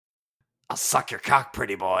I'll suck your cock,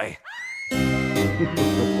 pretty boy.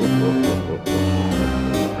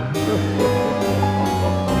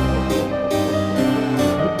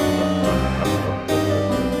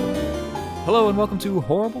 Hello and welcome to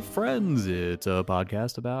Horrible Friends. It's a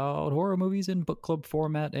podcast about horror movies in book club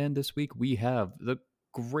format, and this week we have the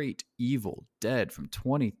great Evil Dead from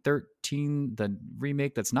 2013, the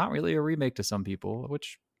remake that's not really a remake to some people,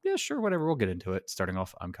 which, yeah, sure, whatever, we'll get into it. Starting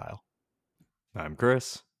off, I'm Kyle. I'm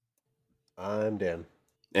Chris. I'm Dan.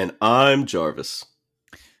 And I'm Jarvis.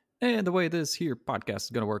 And the way this here podcast is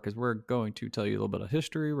going to work is we're going to tell you a little bit of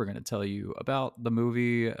history. We're going to tell you about the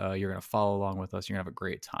movie. You're going to follow along with us. You're going to have a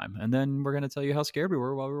great time. And then we're going to tell you how scared we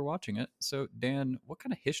were while we were watching it. So, Dan, what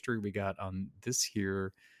kind of history we got on this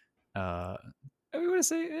here? We want to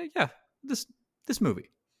say, this movie.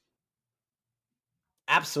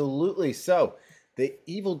 Absolutely. So, The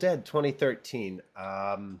Evil Dead 2013,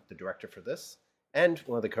 the director for this and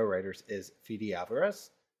one of the co-writers is Fede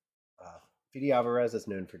Alvarez. Fede Alvarez is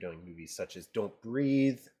known for doing movies such as Don't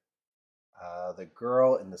Breathe, The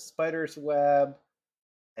Girl in the Spider's Web,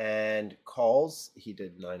 and Calls. He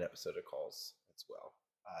did 9 episodes of Calls as well.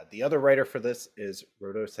 The other writer for this is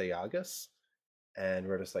Rodo Sayagas, and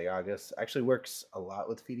Rodo Sayagas actually works a lot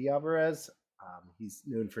with Fede Alvarez. He's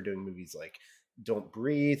known for doing movies like Don't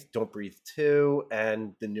Breathe 2,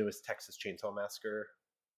 and the newest Texas Chainsaw Massacre.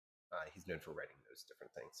 He's known for writing those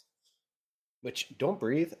different things. Which, Don't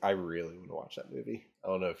Breathe, I really want to watch that movie. I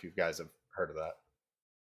don't know if you guys have heard of that.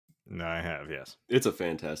 No, I have, yes. It's a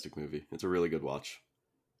fantastic movie. It's a really good watch.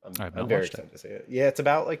 I'm very excited to see it. Yeah, it's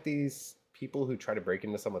about like these people who try to break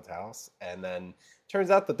into someone's house, and then turns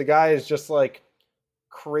out that the guy is just like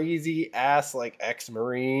crazy ass like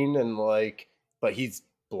ex-Marine, and like, but he's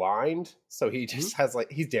blind, so he just has like,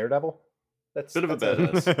 he's Daredevil. That's bit of a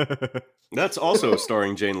badass. That's also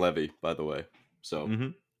starring Jane Levy, by the way. So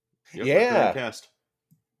yep, yeah, cast.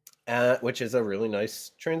 Which is a really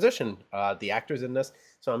nice transition. The actors in this,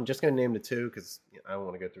 so I'm just going to name the 2 because I don't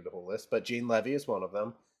want to go through the whole list. But Jane Levy is one of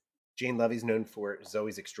them. Jane Levy's known for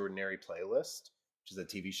Zoe's Extraordinary Playlist, which is a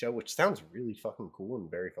TV show, which sounds really fucking cool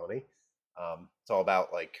and very funny. It's all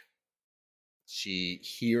about like she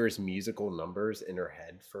hears musical numbers in her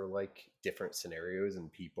head for like different scenarios and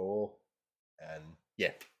people, and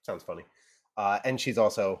yeah, sounds funny. And she's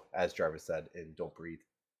also, as Jarvis said, in Don't Breathe.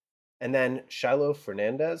 And then Shiloh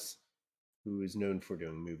Fernandez, who is known for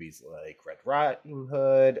doing movies like Red Riding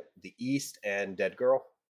Hood, The East, and Dead Girl.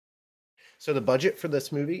 So the budget for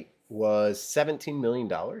this movie was $17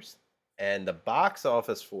 million, and the box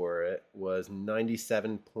office for it was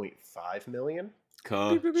 $97.5 million.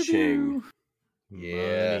 Ka-ching.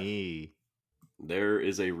 Yeah. Money. There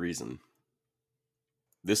is a reason.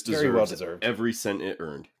 This deserves Very well deserved. every cent it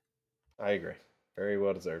earned. I agree. Very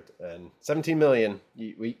well deserved. And $17 million,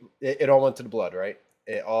 it all went to the blood, right?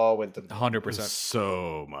 It all went to the blood. 100%.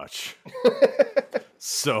 So much.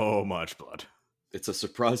 So much blood. It's a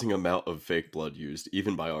surprising amount of fake blood used,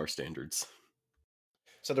 even by our standards.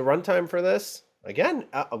 So the runtime for this, again,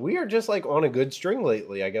 we are just like on a good string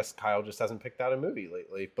lately. I guess Kyle just hasn't picked out a movie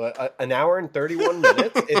lately, but an hour and 31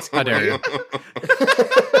 minutes. It's How dare you.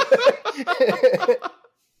 great.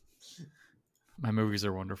 My movies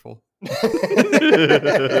are wonderful.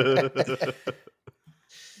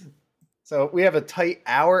 So we have a tight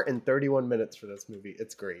hour and 31 minutes for this movie.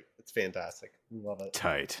 It's great. It's fantastic. Love it.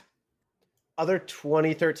 Tight. Other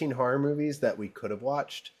 2013 horror movies that we could have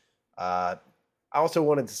watched. I also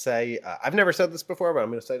wanted to say, I've never said this before, but I'm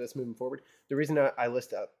going to say this moving forward. The reason I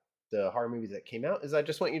list out the horror movies that came out is I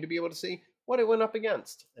just want you to be able to see what it went up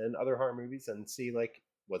against and other horror movies and see, like,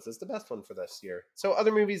 was this the best one for this year? So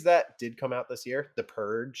other movies that did come out this year: The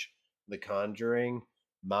Purge, The Conjuring,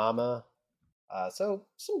 Mama. So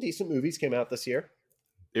some decent movies came out this year.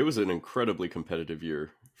 It was an incredibly competitive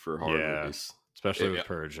year for horror movies. Especially with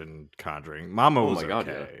Purge and Conjuring. Mama was God,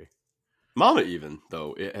 okay. yeah. Mama, even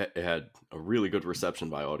though it had a really good reception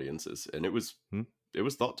by audiences, and it was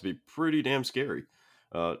thought to be pretty damn scary.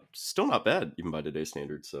 Still not bad, even by today's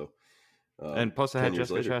standards. So, and plus, I had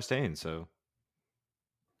Jessica Chastain. So,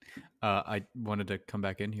 I wanted to come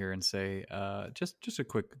back in here and say, just a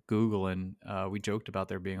quick Google, and we joked about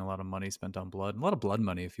there being a lot of money spent on blood, a lot of blood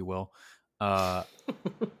money, if you will.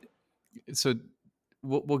 So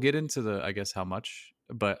we'll get into the, I guess, how much,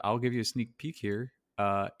 but I'll give you a sneak peek here.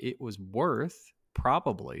 It was worth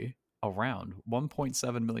probably around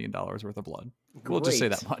 $1.7 million worth of blood. We'll just say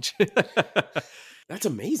that much. That's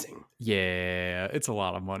amazing. Yeah, it's a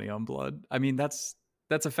lot of money on blood. I mean, that's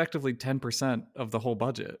effectively 10% of the whole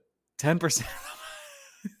budget. 10%.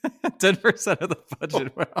 10% of the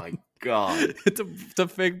budget. Oh my god. It's a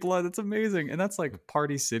fake blood. It's amazing. And that's like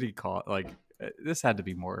Party City cost. Like this had to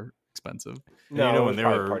be more expensive. No, you know, when they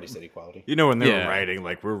were Party City quality. You know, when they were writing,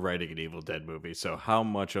 like, we're writing an Evil Dead movie, so how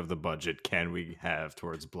much of the budget can we have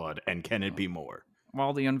towards blood, and can it be more?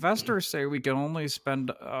 Well, the investors say we can only spend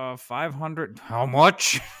 500. How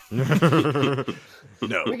much? No,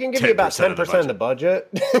 we can give you about 10% of the budget.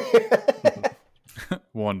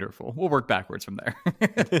 Wonderful. We'll work backwards from there.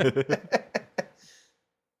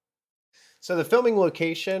 So the filming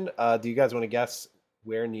location, do you guys want to guess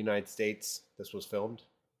where in the United States this was filmed?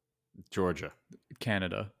 Georgia.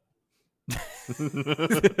 Canada.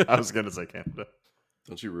 I was going to say Canada.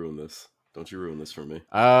 Don't you ruin this. Don't you ruin this for me.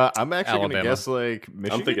 I'm actually going to guess like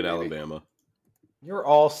Michigan. I'm thinking maybe? Alabama. You're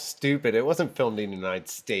all stupid. It wasn't filmed in the United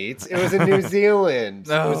States. It was in New Zealand.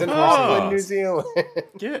 It was in Auckland, New Zealand.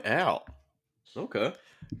 Get out. Okay.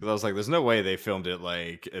 Because I was like, there's no way they filmed it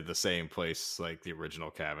like at the same place like the original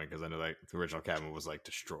cabin, because I know like the original cabin was like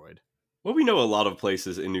destroyed. Well, we know a lot of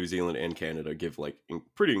places in New Zealand and Canada give like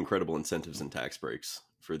pretty incredible incentives and tax breaks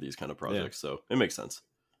for these kind of projects, so it makes sense.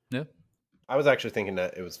 Yeah. I was actually thinking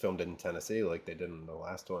that it was filmed in Tennessee like they did in the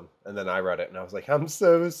last one. And then I read it and I was like, I'm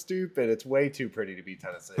so stupid. It's way too pretty to be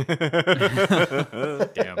Tennessee.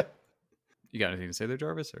 Damn. You got anything to say there,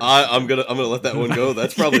 Jarvis? Or? I'm gonna let that one go.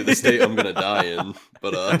 That's probably the state I'm gonna die in.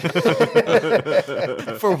 But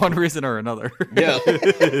for one reason or another. Yeah.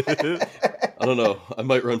 I don't know. I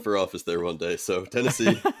might run for office there one day. So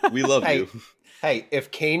Tennessee, we love you. Hey,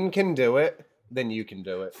 if Kane can do it, then you can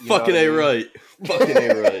do it. Fucking A right. Fucking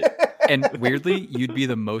A right. And weirdly, you'd be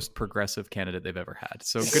the most progressive candidate they've ever had.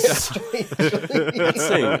 So good job. That's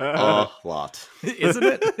saying a lot. Isn't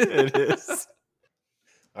it? It is.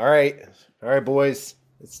 All right, boys.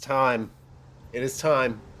 It's time. It is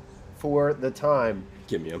time for the time.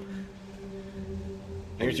 Give me him.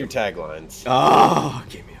 Here's your taglines. Oh,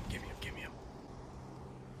 give me him.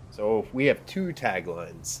 So we have two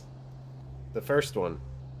taglines. The first one.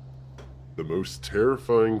 The most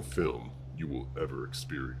terrifying film you will ever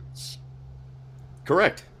experience.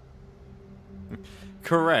 Correct.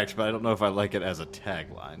 Correct, but I don't know if I like it as a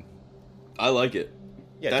tagline. I like it.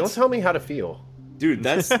 Yeah, don't tell me how to feel. Dude,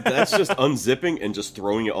 that's just unzipping and just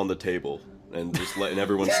throwing it on the table and just letting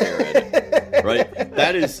everyone stare at it. Right?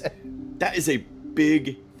 That is a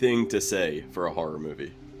big thing to say for a horror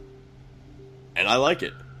movie. And I like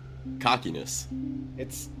it. Cockiness.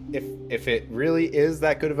 It's if it really is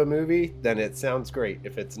that good of a movie, then it sounds great.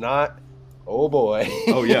 If it's not, oh boy.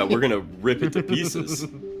 Oh yeah, we're gonna rip it to pieces.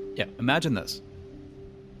 Yeah, imagine this.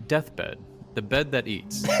 Deathbed. The Bed That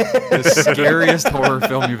Eats. The scariest horror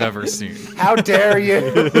film you've ever seen. How dare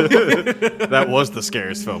you? That was the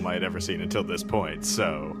scariest film I had ever seen until this point,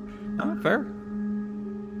 so... Fair.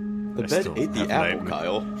 The bed ate the apple,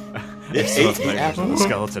 Kyle. It ate the apple. The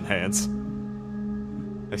skeleton hands.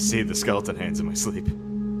 I see the skeleton hands in my sleep.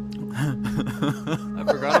 I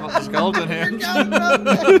forgot about the skeleton hands.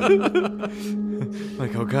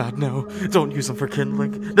 Like, oh god, no. Don't use them for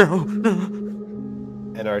kindling. No.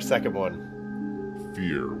 And our second one.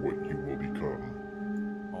 Fear what you will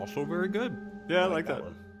become. Also very good. Yeah, I like that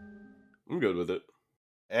one. I'm good with it.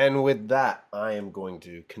 And with that, I am going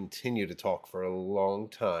to continue to talk for a long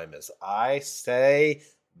time as I say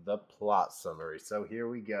the plot summary. So here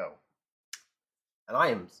we go. And I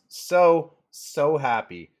am so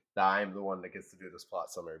happy that I am the one that gets to do this plot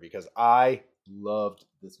summary because I loved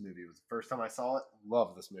this movie. It was the first time I saw it.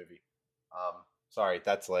 Loved this movie. Sorry,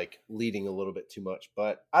 that's like leading a little bit too much,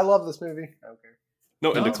 but I love this movie. I don't care.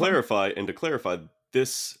 No, and to clarify,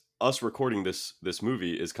 this us recording this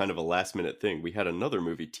movie is kind of a last minute thing. We had another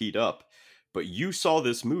movie teed up, but you saw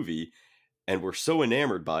this movie and were so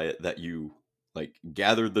enamored by it that you like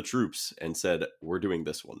gathered the troops and said, "We're doing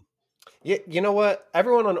this one." Yeah, you know what?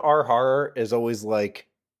 Everyone on Our Horror is always like,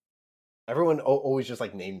 everyone always just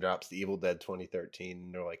like name drops the Evil Dead 2013.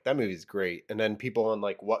 And they're like, that movie's great. And then people on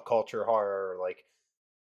like What Culture Horror are like,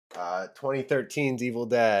 2013's Evil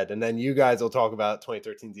Dead. And then you guys will talk about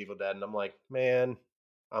 2013's Evil Dead. And I'm like, man,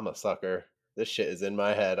 I'm a sucker. This shit is in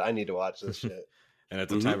my head. I need to watch this shit. And at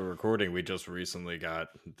the time of recording, we just recently got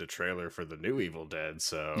the trailer for the new Evil Dead,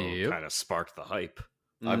 so kind of sparked the hype.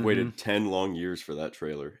 I've waited 10 long years for that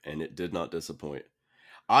trailer, and it did not disappoint.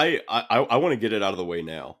 I want to get it out of the way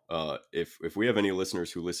now. If we have any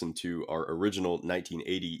listeners who listen to our original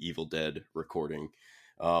 1980 Evil Dead recording,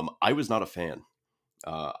 I was not a fan.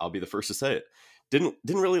 I'll be the first to say it. Didn't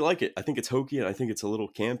really like it. I think it's hokey, and I think it's a little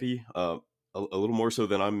campy, a little more so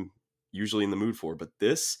than I'm usually in the mood for. But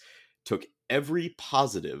this took every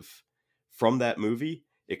positive from that movie,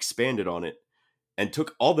 expanded on it, and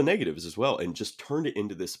took all the negatives as well and just turned it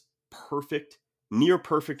into this perfect, near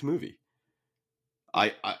perfect movie.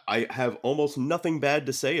 I have almost nothing bad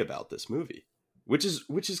to say about this movie, which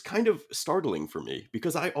is kind of startling for me,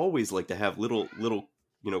 because I always like to have little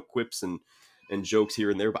quips and jokes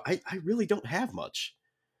here and there, but I really don't have much.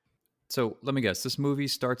 So let me guess. This movie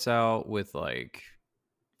starts out with like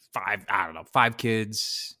five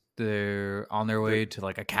kids. They're on their way to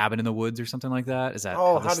like a cabin in the woods or something like that. Is that?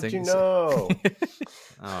 Oh, how did you know?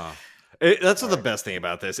 Oh. That's the best thing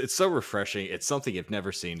about this. It's so refreshing. It's something you've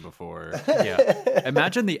never seen before. Yeah.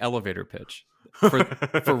 Imagine the elevator pitch for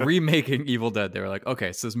remaking Evil Dead. They were like,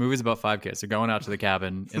 okay, so this movie's about 5 kids. They're going out to the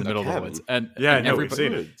cabin in the middle of the woods. And We've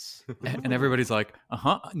seen it. And everybody's like,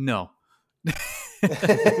 no.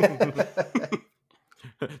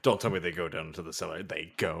 Don't tell me they go down into the cellar.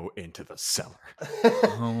 They go into the cellar.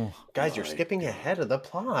 Oh, Guys, you're skipping ahead of the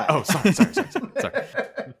plot. Oh, sorry.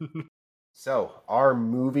 So our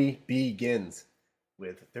movie begins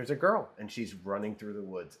with there's a girl and she's running through the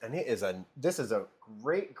woods, and this is a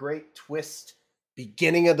great twist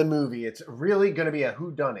beginning of the movie. It's really going to be a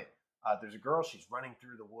whodunit. There's a girl, she's running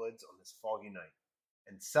through the woods on this foggy night,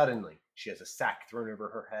 and suddenly she has a sack thrown over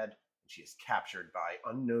her head and she is captured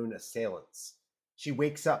by unknown assailants. She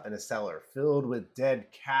wakes up in a cellar filled with dead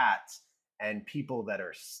cats and people that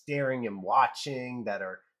are staring and watching, that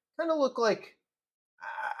are kind of look like,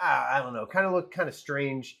 I don't know, kind of look kind of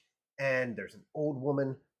strange. And there's an old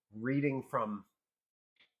woman reading from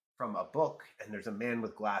a book, and there's a man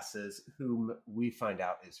with glasses whom we find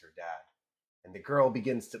out is her dad. And the girl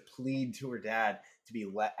begins to plead to her dad to be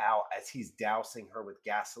let out as he's dousing her with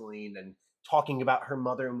gasoline and talking about her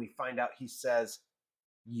mother. And we find out he says,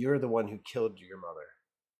 "You're the one who killed your mother."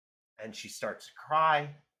 And she starts to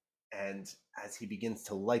cry. And as he begins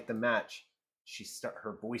to light the match,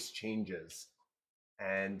 her voice changes.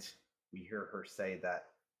 And we hear her say that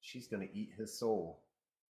she's going to eat his soul.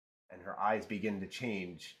 And her eyes begin to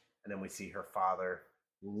change. And then we see her father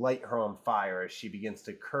light her on fire as she begins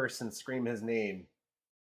to curse and scream his name.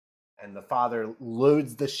 And the father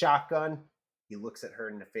loads the shotgun. He looks at her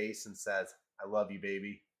in the face and says, "I love you,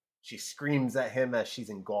 baby." She screams at him as she's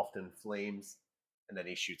engulfed in flames. And then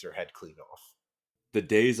he shoots her head clean off. The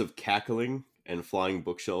days of cackling and flying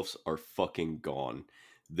bookshelves are fucking gone.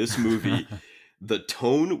 This movie, the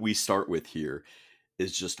tone we start with here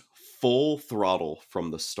is just full throttle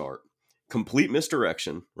from the start. Complete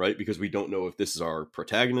misdirection, right? Because we don't know if this is our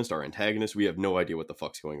protagonist, our antagonist. We have no idea what the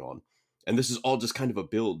fuck's going on. And this is all just kind of a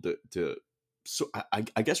build to so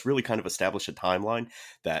I guess really kind of establish a timeline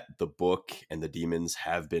that the book and the demons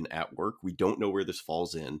have been at work. We don't know where this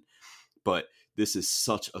falls in, but this is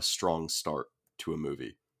such a strong start to a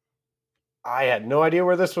movie. I had no idea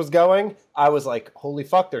where this was going. I was like, holy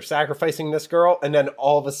fuck, they're sacrificing this girl. And then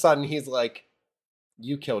all of a sudden he's like,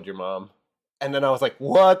 "You killed your mom." And then I was like,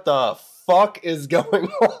 what the fuck is going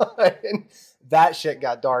on? That shit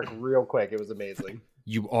got dark real quick. It was amazing.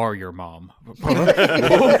 You are your mom.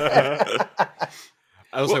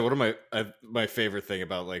 I was like, one of my favorite thing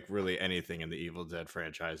about like really anything in the Evil Dead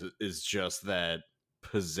franchise is just that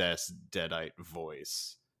possessed deadite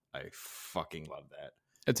voice. I fucking love that.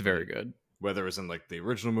 It's very good. Whether it's in like the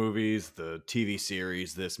original movies, the TV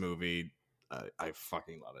series, this movie, I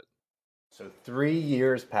fucking love it. So 3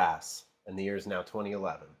 years pass, and the year is now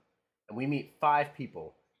 2011. And we meet 5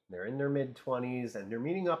 people. They're in their mid-20s, and they're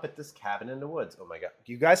meeting up at this cabin in the woods. Oh my god,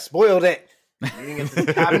 you guys spoiled it! Meeting at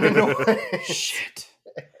this cabin in the woods. Shit.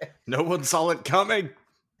 No one saw it coming.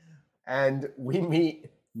 And we meet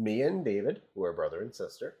Mia and David, who are brother and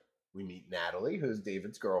sister. We meet Natalie, who's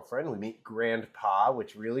David's girlfriend. We meet Grandpa,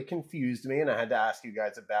 which really confused me, and I had to ask you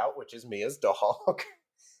guys about, which is Mia's dog.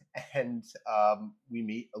 And we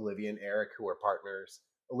meet Olivia and Eric, who are partners.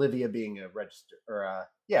 Olivia being a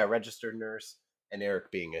registered nurse, and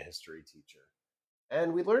Eric being a history teacher.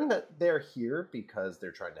 And we learned that they're here because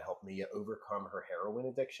they're trying to help Mia overcome her heroin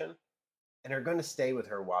addiction, and are going to stay with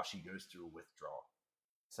her while she goes through a withdrawal.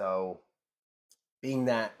 So, being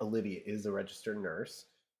that Olivia is a registered nurse,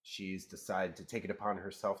 she's decided to take it upon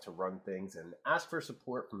herself to run things and ask for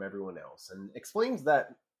support from everyone else, and explains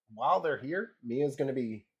that while they're here, Mia's going to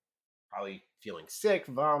be probably feeling sick,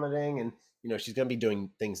 vomiting, and she's going to be doing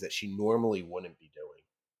things that she normally wouldn't be doing.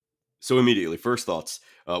 So immediately, first thoughts.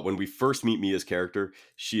 When we first meet Mia's character,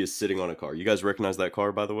 she is sitting on a car. You guys recognize that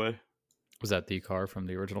car, by the way? Was that the car from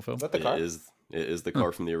the original film? Is that the car? It is the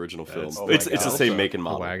car from the original film. Oh It's my the God. same make and A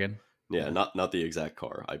model. wagon. Yeah, not the exact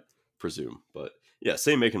car, I presume. But yeah,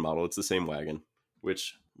 same make and model. It's the same wagon,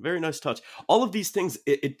 which, very nice touch. All of these things,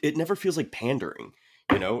 it never feels like pandering.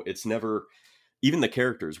 It's never, even the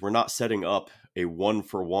characters, we're not setting up a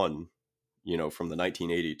one-for-one from the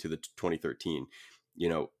 1980 to the 2013,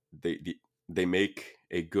 they make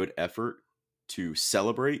a good effort to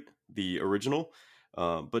celebrate the original,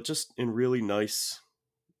 but just in really nice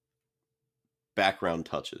background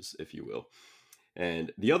touches, if you will.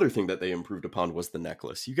 And the other thing that they improved upon was the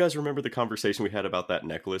necklace. You guys remember the conversation we had about that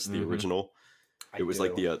necklace, the original? It was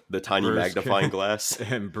like the tiny magnifying glass.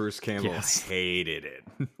 And Bruce Campbell Yes. hated it.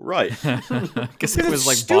 Right. Because it was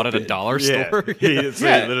like bought at a dollar store. He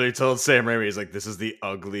literally told Sam Raimi, he's like, this is the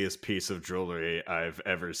ugliest piece of jewelry I've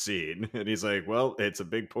ever seen. And he's like, well, it's a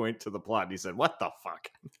big point to the plot. And he said, what the fuck?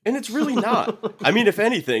 And it's really not. I mean, if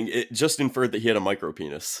anything, it just inferred that he had a micro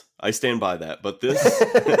penis. I stand by that. But this...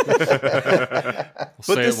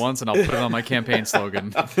 I'll say it once and I'll put it on my campaign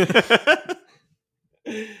slogan.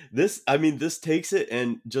 This takes it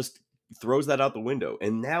and just throws that out the window.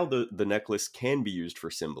 And now the necklace can be used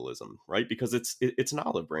for symbolism, right? Because it's an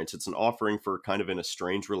olive branch. It's an offering for kind of an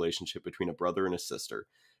estranged relationship between a brother and a sister,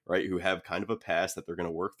 right? Who have kind of a past that they're going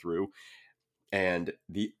to work through. And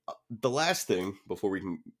the last thing before we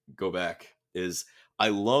can go back is I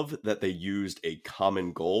love that they used a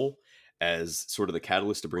common goal as sort of the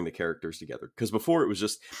catalyst to bring the characters together. Because before it was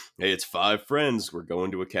just, hey, it's 5 friends. We're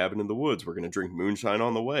going to a cabin in the woods. We're going to drink moonshine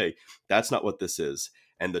on the way. That's not what this is.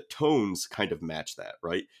 And the tones kind of match that,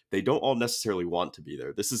 right? They don't all necessarily want to be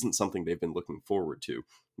there. This isn't something they've been looking forward to.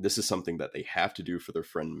 This is something that they have to do for their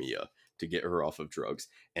friend Mia to get her off of drugs.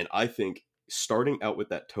 And I think starting out with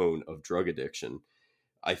that tone of drug addiction,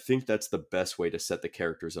 I think that's the best way to set the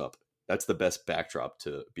characters up. That's the best backdrop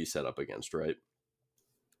to be set up against, right?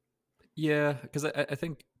 Yeah, because I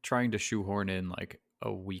think trying to shoehorn in like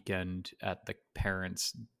a weekend at the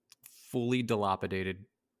parents' fully dilapidated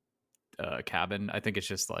cabin, I think it's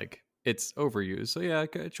just like it's overused. So yeah,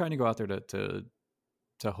 trying to go out there to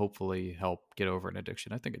hopefully help get over an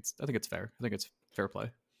addiction. I think it's fair. I think it's fair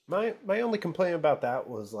play. My only complaint about that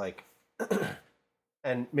was like,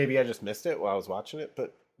 and maybe I just missed it while I was watching it,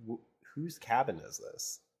 but whose cabin is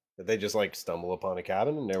this? Did they just like stumble upon a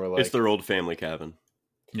cabin and they were like, it's their old family cabin.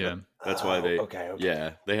 Yeah, that's why they. Okay.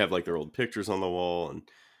 Yeah, they have like their old pictures on the wall, and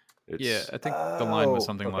it's... yeah. I think the line was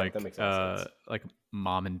something that makes sense. like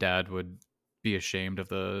mom and dad would be ashamed of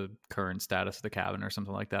the current status of the cabin or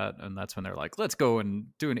something like that, and that's when they're like, let's go and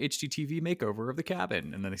do an HGTV makeover of the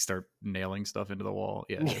cabin, and then they start nailing stuff into the wall.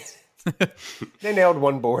 Yeah, they nailed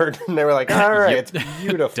one board and they were like, all right, it's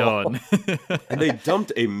beautiful. Done. And they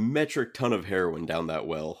dumped a metric ton of heroin down that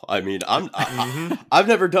well. I mean, I've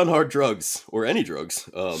never done hard drugs or any drugs,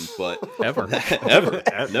 but ever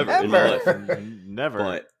never in my life, never.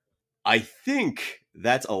 But I think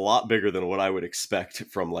that's a lot bigger than what I would expect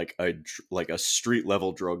from like a street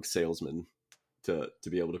level drug salesman to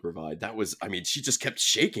be able to provide. That was, I mean, she just kept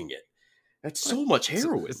shaking it. That's so much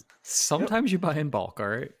heroin. Sometimes you buy in bulk, all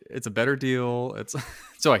right? It's a better deal. It's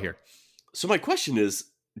so I hear. So my question is,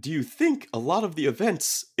 do you think a lot of the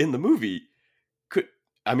events in the movie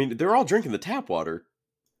I mean, they're all drinking the tap water.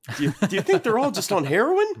 Do you think they're all just on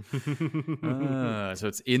heroin? So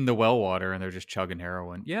it's in the well water and they're just chugging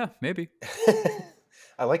heroin. Yeah, maybe.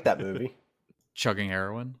 I like that movie. Chugging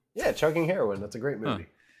heroin? Yeah, Chugging Heroin. That's a great movie.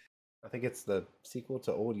 I think it's the sequel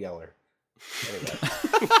to Old Yeller.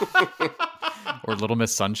 Anyway. Or Little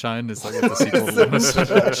Miss Sunshine is like the sequel to Little Miss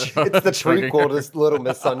Sunshine. It's the prequel to Little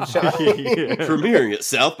Miss Sunshine. Premiering at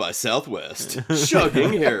South by Southwest.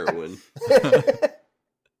 Chugging heroin.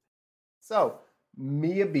 So,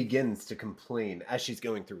 Mia begins to complain as she's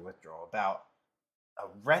going through withdrawal about a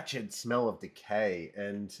wretched smell of decay.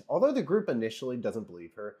 And although the group initially doesn't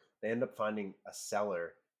believe her, they end up finding a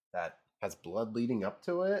cellar that has blood leading up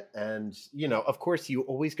to it. And, you know, of course, you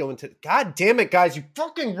always go into... God damn it, guys, you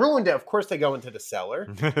fucking ruined it. Of course they go into the cellar.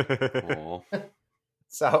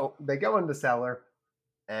 So they go in the cellar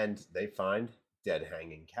and they find dead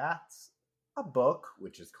hanging cats, a book,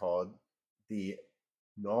 which is called the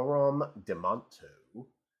Norum Demonto,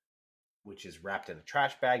 which is wrapped in a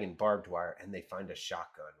trash bag and barbed wire, and they find a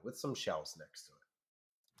shotgun with some shells next to it.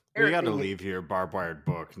 You got to leave your barbed wired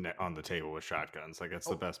book on the table with shotguns. Like, that's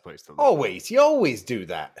the best place to leave. Always. You always do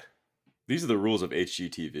that. These are the rules of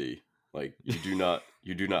HGTV. Like, you do not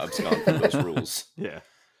abscond from those rules. Yeah.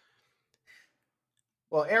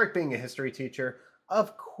 Well, Eric being a history teacher,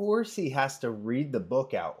 of course he has to read the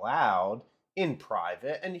book out loud in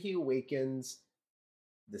private, and he awakens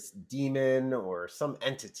this demon or some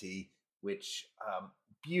entity, which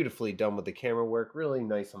beautifully done with the camera work. Really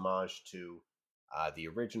nice homage to the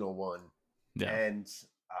original one. Yeah. And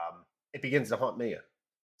it begins to haunt Mia.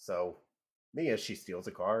 So Mia, she steals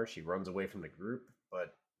a car. She runs away from the group.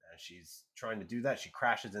 But as she's trying to do that, she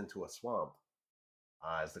crashes into a swamp.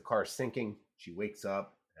 As the car is sinking, she wakes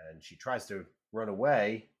up and she tries to run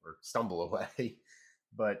away or stumble away,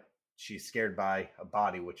 but she's scared by a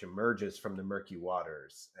body which emerges from the murky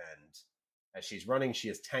waters. And as she's running, she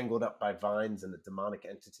is tangled up by vines, and the demonic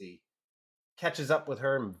entity catches up with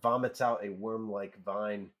her and vomits out a worm-like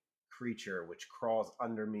vine creature which crawls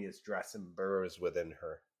under Mia's dress and burrows within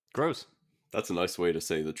her. Gross. That's a nice way to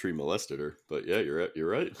say the tree molested her. But yeah, you're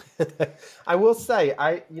right. I will say,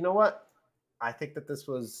 you know what? I think that this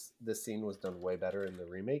scene was done way better in the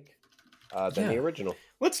remake than the original.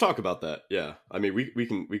 Let's talk about that. Yeah, I mean, we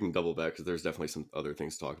can double back because there's definitely some other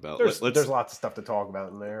things to talk about. There's lots of stuff to talk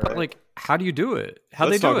about in there. But like, how do you do it?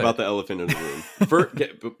 Let's talk about the elephant in the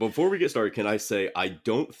room. Before we get started, can I say I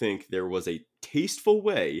don't think there was a tasteful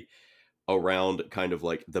way around kind of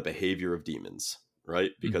like the behavior of demons,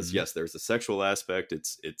 right? Because yes, there's a sexual aspect.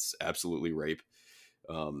 It's absolutely rape.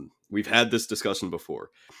 We've had this discussion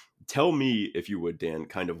before. Tell me, if you would, Dan,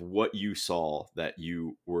 kind of what you saw that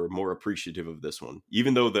you were more appreciative of this one,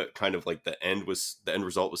 even though the kind of like the end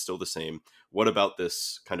result was still the same. What about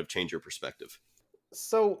this kind of change your perspective?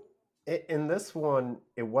 So in this one,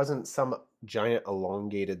 it wasn't some giant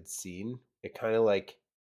elongated scene. It kind of like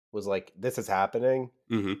was like, this is happening,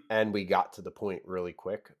 and we got to the point really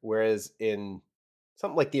quick. Whereas in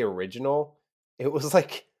something like the original, it was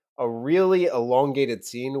like a really elongated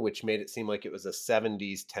scene, which made it seem like it was a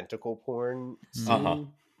 70s tentacle porn scene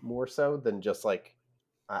more so than just like,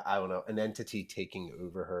 I don't know, an entity taking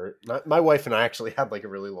over her. My wife and I actually had like a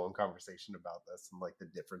really long conversation about this and like the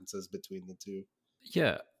differences between the two.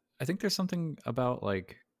 Yeah, I think there's something about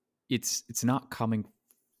like it's not coming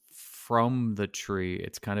from the tree.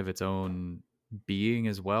 It's kind of its own being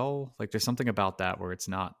as well. Like there's something about that where it's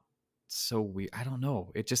not so weird. I don't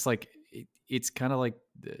know. It just like it's kind of like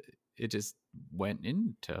it just went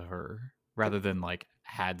into her rather than like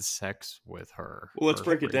had sex with her. Well, let's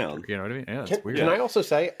break it down. You know what I mean? Yeah, it's weird. Can I also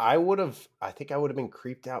say I think I would have been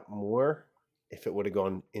creeped out more if it would have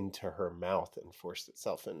gone into her mouth and forced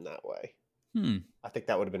itself in that way. I think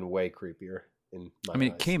that would have been way creepier in my eyes.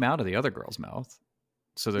 It came out of the other girl's mouth.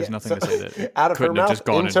 So there's nothing to say that out of her mouth just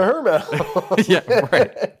gone into her mouth. Yeah,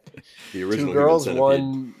 right. The original 2 girls,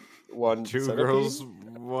 one 2 centipede? girls,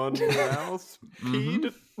 1 mouth.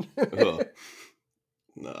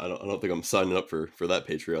 No, I don't think I'm signing up for that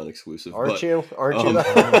Patreon exclusive. Aren't you?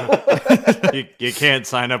 You can't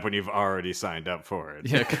sign up when you've already signed up for it.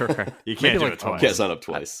 Yeah, correct. You can't do like it twice. You can't sign up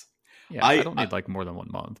twice. I don't need like more than 1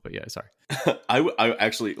 month, but yeah, sorry. I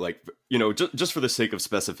actually like, just for the sake of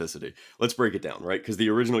specificity, let's break it down, right? Because the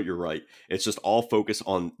original, you're right. It's just all focus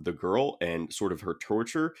on the girl and sort of her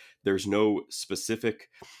torture. There's no specific,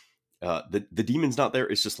 the demon's not there.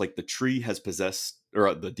 It's just like the tree has possessed,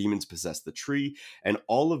 or the demons possess the tree. And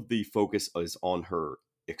all of the focus is on her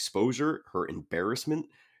exposure, her embarrassment,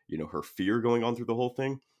 her fear going on through the whole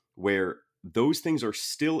thing, where those things are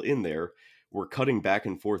still in there. We're cutting back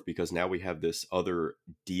and forth because now we have this other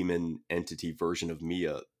demon entity version of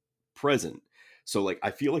Mia present. So like,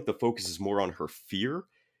 I feel like the focus is more on her fear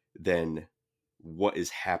than what is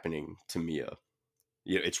happening to Mia.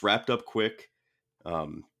 It's wrapped up quick.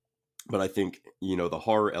 But I think, the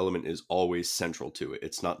horror element is always central to it.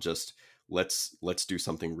 It's not just let's do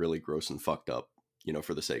something really gross and fucked up,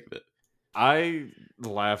 for the sake of it. I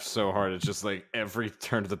laugh so hard. It's just like every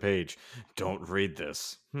turn of the page. Don't read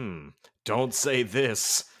this. Don't say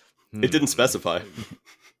this. It didn't specify.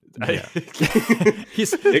 Yeah.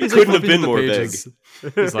 It couldn't have been more vague.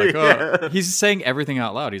 He's like, he's saying everything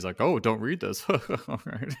out loud. He's like, oh, don't read this. All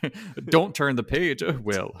right. Don't turn the page.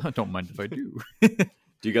 Well, I don't mind if I do.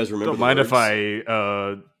 Do you guys remember? Don't mind if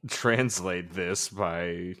I translate this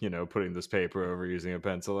by, putting this paper over using a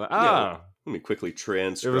pencil. Let me quickly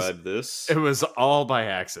transcribe this. It was all by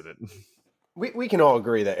accident. We can all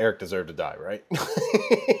agree that Eric deserved to die, right?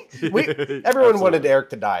 Everyone wanted Eric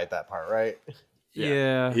to die at that part, right?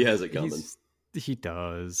 Yeah. He has it coming. He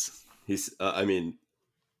does. He's,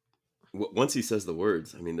 once he says the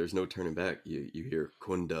words, there's no turning back. You hear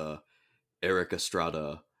Kunda, Eric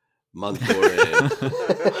Estrada, Montore,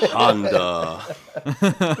 Honda.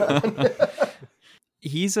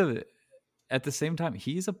 At the same time,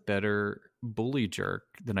 he's a better bully jerk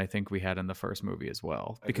than I think we had in the first movie as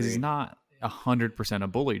well. Because he's not 100% a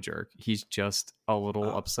bully jerk. He's just a little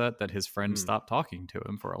upset that his friend stopped talking to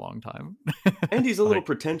him for a long time. And he's a little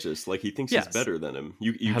pretentious. Like, he thinks he's better than him.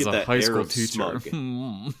 You has get a that high air school of teacher.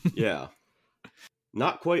 smug. Yeah.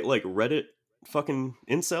 Not quite like Reddit fucking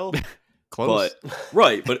incel. Close.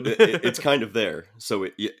 But it's kind of there. So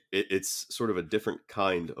it's sort of a different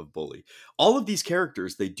kind of bully. All of these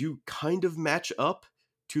characters, they do kind of match up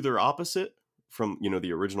to their opposite from,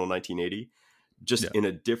 the original 1980, just in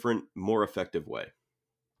a different, more effective way.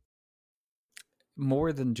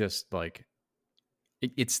 more than just like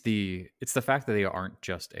it's the fact that they aren't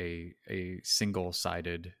just a single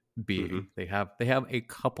sided being. They have a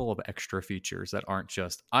couple of extra features that aren't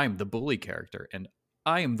just I'm the bully character and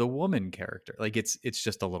I am the woman character. Like it's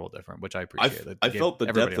just a little different, which I appreciate. I felt the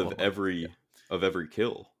depth of every every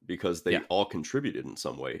kill because they all contributed in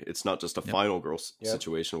some way. It's not just a final girl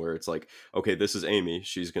situation where it's like, okay, this is Amy.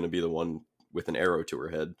 She's going to be the one with an arrow to her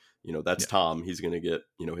head. You know, that's Tom. He's going to get,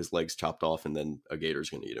 you know, his legs chopped off and then a gator's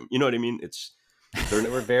going to eat him. You know what I mean? It's they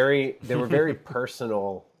were very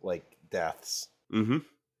personal, like deaths. Mm-hmm.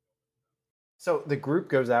 So the group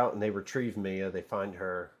goes out and they retrieve Mia. They find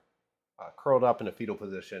her curled up in a fetal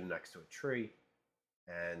position next to a tree.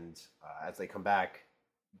 And as they come back,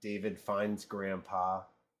 David finds Grandpa,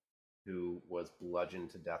 who was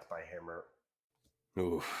bludgeoned to death by hammer.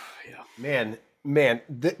 Oh, yeah. Man,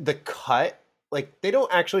 the cut, like they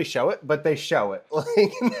don't actually show it, but they show it.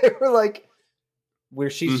 Like they were like where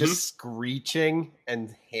she's just screeching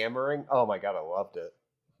and hammering. Oh my god, I loved it.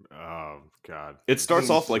 Oh god. It starts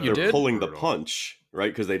off like they're pulling the punch, right?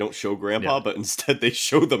 Because they don't show Grandpa, but instead they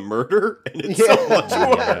show the murder, and it's so much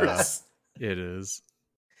worse. It is.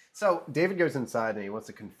 So David goes inside and he wants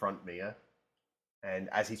to confront Mia. And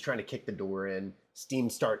as he's trying to kick the door in, steam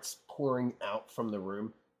starts pouring out from the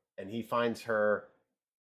room. And he finds her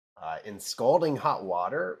in scalding hot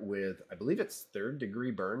water with, I believe it's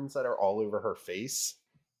 3rd-degree burns that are all over her face.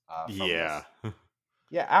 Yeah.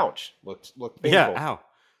 Yeah, ouch. Looked painful. Yeah,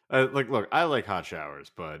 ow. Look, I like hot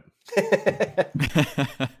showers, but...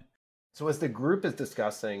 So as the group is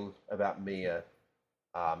discussing about Mia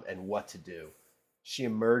and what to do, she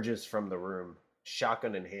emerges from the room,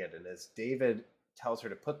 shotgun in hand, and as David tells her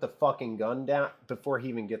to put the fucking gun down, before he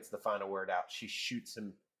even gets the final word out, she shoots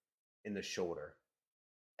him in the shoulder.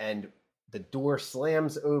 And the door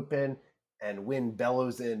slams open, and wind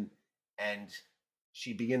bellows in, and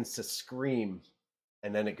she begins to scream,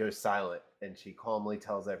 and then it goes silent, and she calmly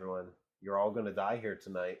tells everyone, "You're all going to die here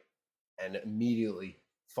tonight," and immediately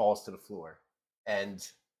falls to the floor. And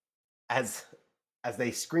as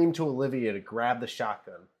they scream to Olivia to grab the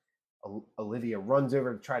shotgun, Olivia runs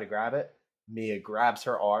over to try to grab it. Mia grabs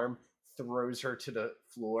her arm, throws her to the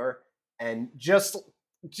floor, and just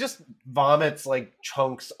vomits like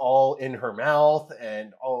chunks all in her mouth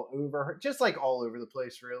and all over her, just like all over the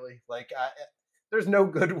place, really. Like, there's no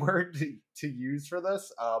good word to use for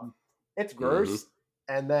this. It's gross.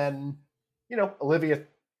 And then, you know, Olivia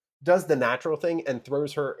does the natural thing and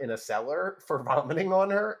throws her in a cellar for vomiting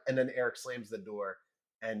on her. And then Eric slams the door.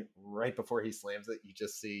 And right before he slams it, you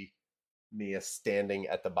just see Mia standing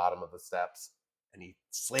at the bottom of the steps. And he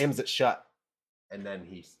slams it shut. And then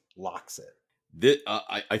he locks it.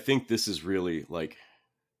 I think this is really like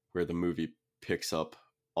where the movie picks up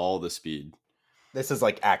all the speed. This is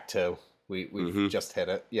like Act 2. We've just hit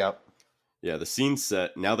it. Yep. Yeah, the scene's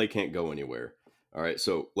set. Now they can't go anywhere. All right,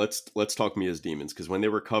 so let's talk Mia's demons, because when they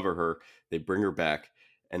recover her, they bring her back,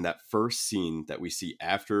 and that first scene that we see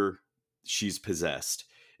after she's possessed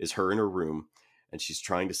is her in her room, and she's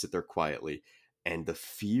trying to sit there quietly, and the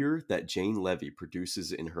fear that Jane Levy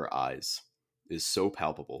produces in her eyes is so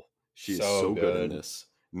palpable. She is so good in this.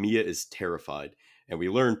 Mia is terrified, and we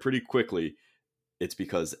learn pretty quickly it's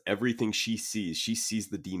because everything she sees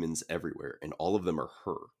the demons everywhere, and all of them are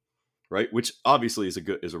her. Right, which obviously is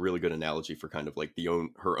a really good analogy for kind of like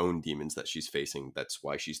her own demons that she's facing. That's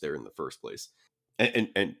why she's there in the first place.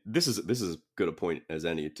 And this is as good a point as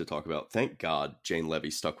any to talk about. Thank God Jane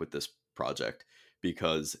Levy stuck with this project,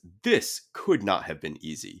 because this could not have been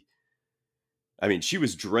easy. I mean, she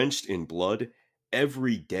was drenched in blood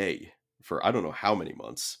every day for I don't know how many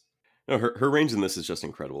months. No, her range in this is just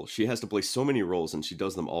incredible. She has to play so many roles, and she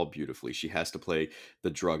does them all beautifully. She has to play the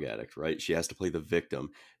drug addict, right? She has to play the victim.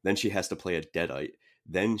 Then she has to play a deadite.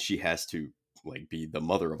 Then she has to like be the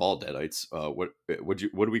mother of all deadites. What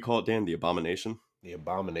do we call it, Dan? The abomination. The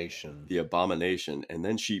abomination. The abomination. And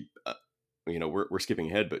then she, we're skipping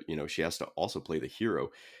ahead, but she has to also play the hero.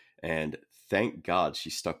 And thank God she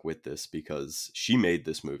stuck with this, because she made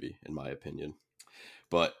this movie, in my opinion.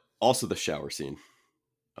 But also the shower scene.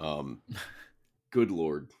 Good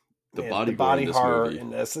Lord, the body horror movie. in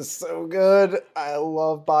this is so good. I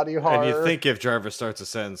love body horror. And you think if Jarvis starts a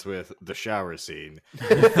sentence with the shower scene,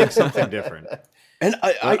 you think something different. And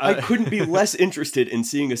I couldn't be less interested in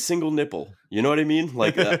seeing a single nipple. You know what I mean?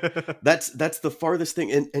 Like that's the farthest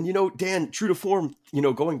thing. And Dan, true to form,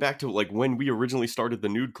 going back to like when we originally started the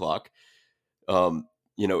nude clock,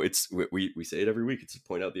 it's we say it every week. It's to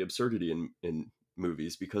point out the absurdity in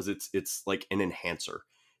movies, because it's like an enhancer.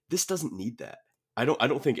 This doesn't need that. I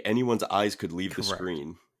don't think anyone's eyes could leave the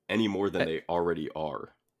screen any more than they already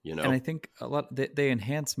are. You know, And I think a lot they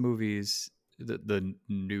enhance movies, the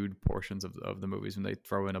nude portions of the movies when they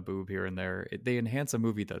throw in a boob here and there. They enhance a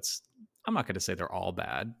movie that's, I'm not going to say they're all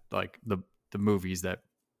bad, like the movies that,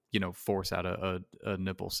 you know, force out a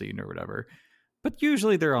nipple scene or whatever, but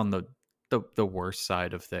usually they're on the worst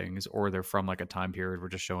side of things, or they're from like a time period where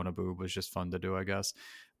just showing a boob was just fun to do, I guess.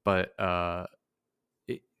 But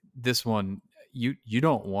this one, you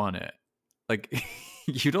don't want it. Like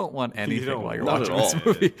you don't want anything don't while you're want watching it this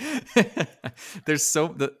movie. There's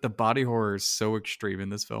the body horror is so extreme in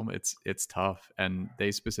this film. It's tough, and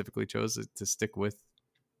they specifically chose to stick with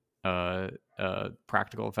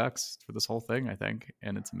practical effects for this whole thing, I think,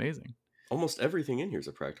 and it's amazing. almost everything in here is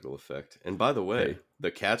a practical effect. And by the way, Yeah.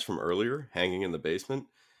 the cats from earlier hanging in the basement,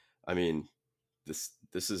 I mean,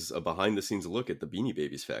 this is a behind the scenes look at the Beanie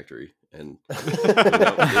Babies factory. And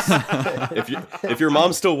if your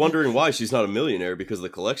mom's still wondering why she's not a millionaire because of the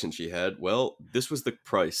collection she had, well, this was the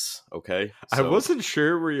price. Okay, I wasn't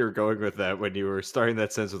sure where you were going with that when you were starting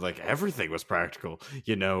that sentence with like everything was practical.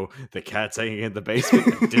 You know, the cats hanging in the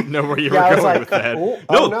basement. I didn't know where you were I was going like, with that.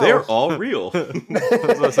 no, they're all real. I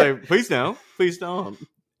was gonna say, please no, please don't.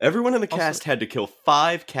 Everyone in the cast had to kill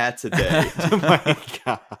 5 cats a day. Oh my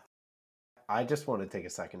god. I just want to take a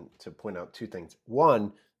second to point out 2 things.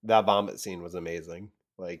 One, that vomit scene was amazing.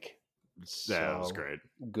 Like, That was so great.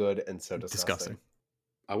 good and so disgusting.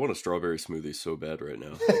 I want a strawberry smoothie so bad right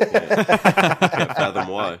now. I can't fathom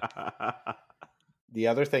why. The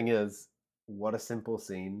other thing is, what a simple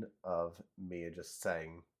scene of Mia just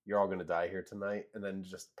saying, "You're all going to die here tonight," and then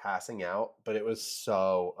just passing out. But it was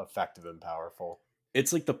so effective and powerful.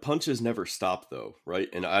 It's like the punches never stop, though, right?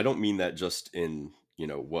 And I don't mean that just in, you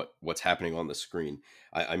know, what's happening on the screen.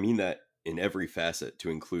 I mean that in every facet, to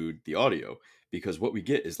include the audio, because what we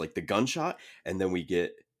get is like the gunshot, and then we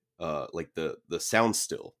get like the sound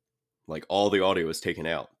still, like all the audio is taken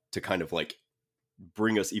out to kind of like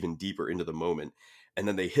bring us even deeper into the moment. And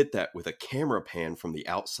then they hit that with a camera pan from the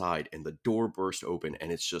outside, and the door burst open, and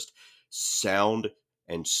it's just sound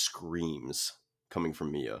and screams coming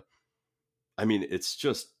from Mia. I mean, it's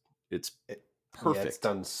perfect. Yeah, it's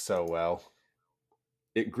done so well.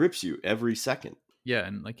 It grips you every second. Yeah,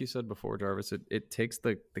 and like you said before, Jarvis, it takes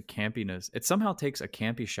the campiness. It somehow takes a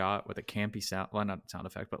campy shot with a campy sound, well, not sound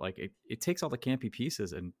effect, but like it takes all the campy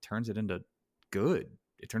pieces and turns it into good.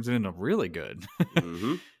 It turns it into really good.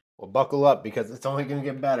 Mm-hmm. Well, buckle up because it's only going to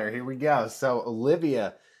get better. Here we go. So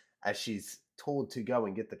Olivia, as she's told to go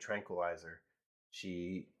and get the tranquilizer,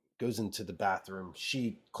 she goes into the bathroom.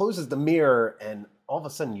 She closes the mirror, and all of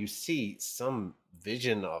a sudden you see some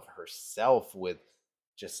vision of herself with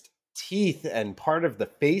just teeth, and part of the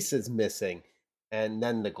face is missing. And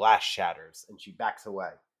then the glass shatters, and she backs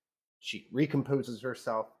away. She recomposes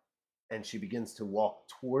herself, and she begins to walk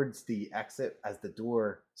towards the exit as the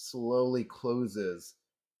door slowly closes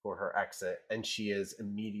for her exit, and she is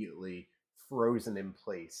immediately frozen in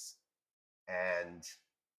place. And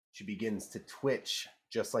she begins to twitch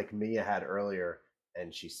just like Mia had earlier,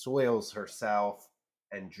 and she soils herself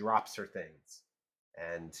and drops her things.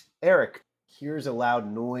 And Eric hears a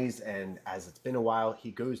loud noise, and as it's been a while,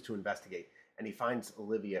 he goes to investigate, and he finds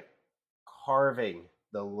Olivia carving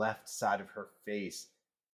the left side of her face,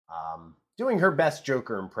 doing her best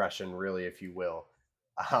Joker impression, really, if you will.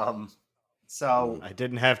 So I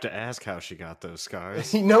didn't have to ask how she got those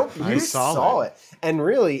scars. nope, I you saw saw it. it, and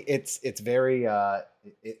really, it's very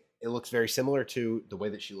it looks very similar to the way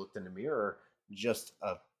that she looked in the mirror just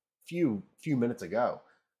a few minutes ago.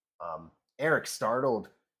 Eric, startled,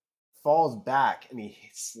 falls back, and he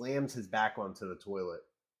slams his back onto the toilet,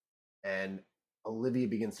 and Olivia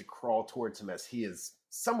begins to crawl towards him as he is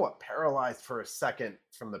somewhat paralyzed for a second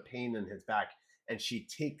from the pain in his back, and she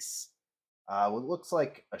takes what looks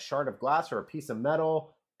like a shard of glass or a piece of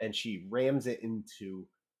metal, and she rams it into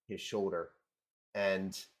his shoulder.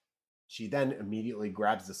 And she then immediately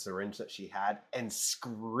grabs the syringe that she had and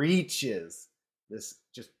screeches this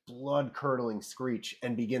just blood-curdling screech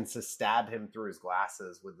and begins to stab him through his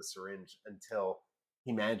glasses with the syringe until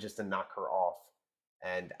he manages to knock her off.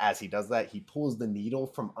 And as he does that, he pulls the needle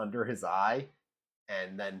from under his eye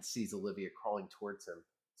and then sees Olivia crawling towards him.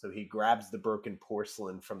 So he grabs the broken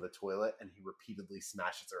porcelain from the toilet and he repeatedly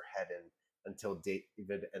smashes her head in until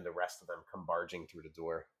David and the rest of them come barging through the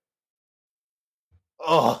door.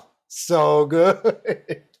 Oh, so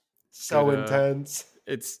good. So Good, intense.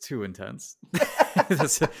 It's too intense.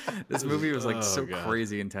 this movie was like Oh, so God.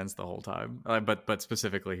 crazy intense the whole time. But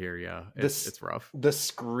specifically here, yeah, This- it's rough. The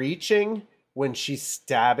screeching when she's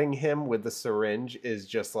stabbing him with the syringe is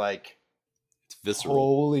just like, It's visceral.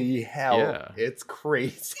 holy hell. Yeah. It's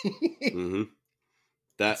crazy. Mm-hmm.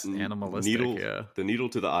 That It's animalistic, needle, yeah. the needle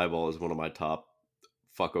to the eyeball is one of my top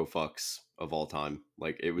fucks of all time.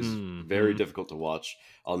 Like, it was very difficult to watch.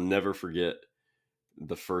 I'll never forget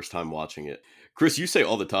the first time watching it. Chris, you say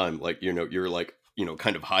all the time, like, you're like,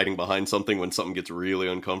 kind of hiding behind something when something gets really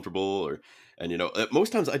uncomfortable, and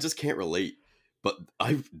most times I just can't relate. But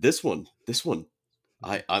this one,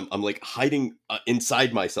 I'm like hiding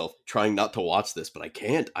inside myself, trying not to watch this, but I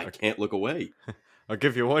can't look away. I'll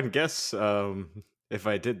give you one guess. If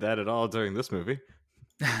I did that at all during this movie.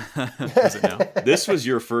 Was it now? This was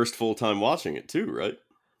your first full time watching it too, right?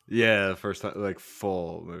 Yeah, the first time, like,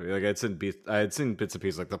 full movie. Like, I had seen bits and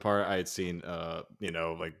pieces, like the part I had seen,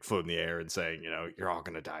 like, float in the air and saying, you're all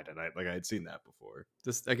gonna die tonight. Like, I had seen that before.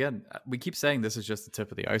 This again, we keep saying this is just the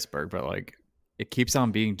tip of the iceberg, but like it keeps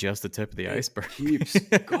on being just the tip of the iceberg. Keeps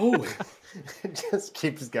going. It just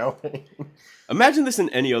keeps going. Imagine this in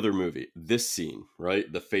any other movie. This scene,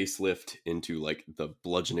 right? The facelift into like the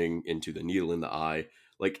bludgeoning into the needle in the eye.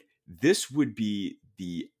 Like, this would be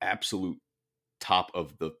the absolute top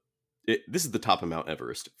of this is the top of Mount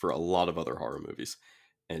Everest for a lot of other horror movies.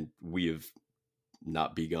 And we have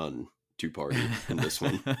not begun to party in this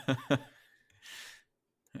one.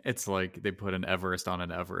 It's like they put an Everest on an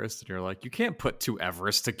Everest, and you're like, you can't put two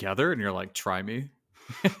Everests together, and you're like, try me.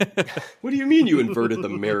 What do you mean you inverted the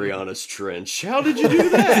Marianas Trench? How did you do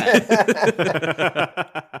that?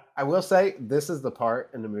 I will say this is the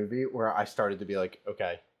part in the movie where I started to be like,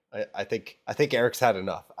 okay, I think Eric's had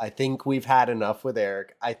enough. I think we've had enough with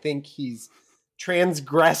Eric. I think he's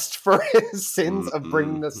transgressed for his sins of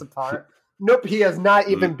bringing this apart. Nope, he has not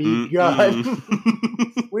even begun.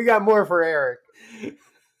 We got more for Eric.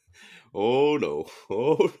 Oh no.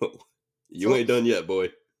 You ain't done yet, boy.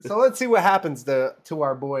 So let's see what happens to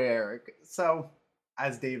our boy Eric. So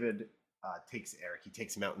as David takes Eric, he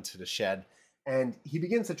takes him out into the shed, and he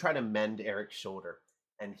begins to try to mend Eric's shoulder.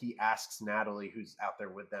 And he asks Natalie, who's out there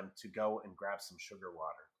with them, to go and grab some sugar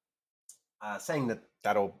water, saying that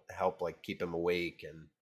that'll help, like, keep him awake. And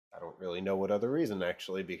I don't really know what other reason,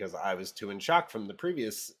 actually, because I was too in shock from the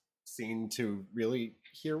previous scene to really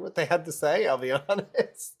hear what they had to say, I'll be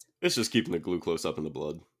honest. It's just keeping the glucose up in the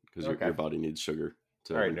blood because your body needs sugar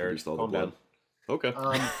to all right, reproduce nerd, all the calm blood. down. Okay.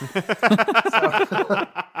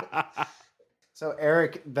 So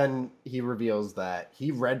Eric, then he reveals that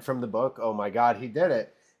he read from the book. Oh my God, he did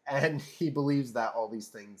it. And he believes that all these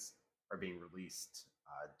things are being released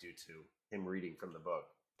due to him reading from the book.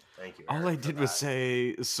 Thank you, Eric, All I did was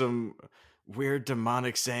say some weird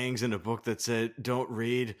demonic sayings in a book that said, don't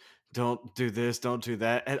read, don't do this, don't do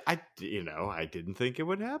that. And I didn't think it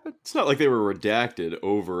would happen. It's not like they were redacted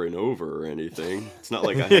over and over or anything. It's not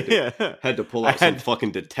like I had to pull out some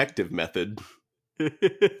fucking detective method.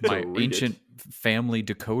 My ancient family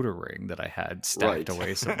decoder ring that I had stacked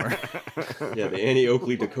away somewhere. Yeah, the Annie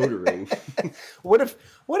Oakley decoder ring. What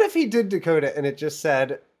if he did decode it and it just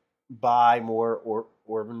said, buy more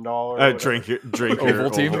Orbandol? Drink your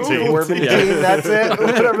Ovaltine. Ovaltine, that's it.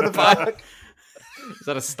 Whatever the fuck. Is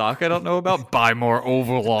that a stock I don't know about? Buy more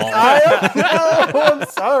Ovalol. I don't know. I'm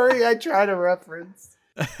sorry. I tried to reference.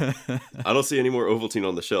 I don't see any more Ovaltine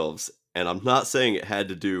on the shelves, and I'm not saying it had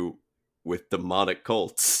to do with demonic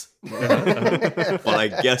cults. But I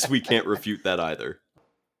guess we can't refute that either.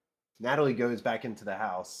 Natalie goes back into the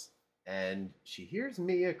house, and she hears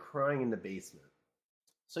Mia crying in the basement.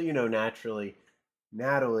 So, naturally,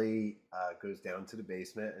 Natalie goes down to the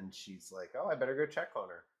basement, and she's like, oh, I better go check on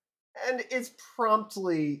her. And is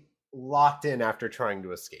promptly locked in after trying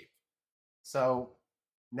to escape. So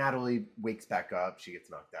Natalie wakes back up. She gets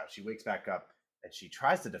knocked out. She wakes back up, and she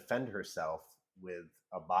tries to defend herself with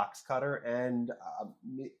a box cutter. And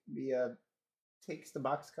Mia takes the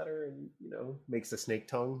box cutter and, makes a snake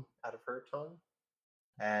tongue out of her tongue.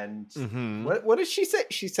 And what does she say?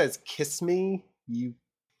 She says, kiss me, you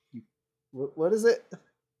what is it?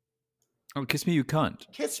 Oh, kiss me, you cunt.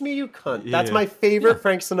 Kiss me, you cunt. Yeah. That's my favorite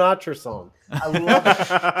Frank Sinatra song. I love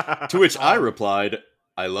it. To which I replied,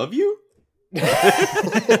 I love you?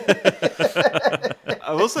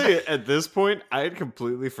 I will say, at this point, I had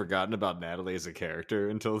completely forgotten about Natalie as a character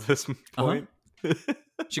until this point.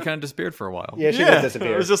 She kind of disappeared for a while. Yeah, she did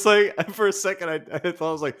disappear. It was just like, for a second, I thought,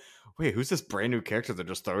 I was like, wait, who's this brand new character they're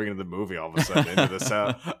just throwing into the movie all of a sudden into the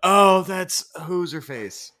sound? Oh, that's who's her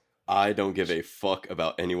face. I don't give a fuck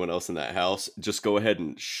about anyone else in that house. Just go ahead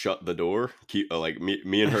and shut the door. Keep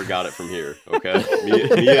me and her got it from here. Okay,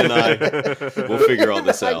 me and I, we'll figure all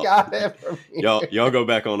this out. I got it from here. Y'all go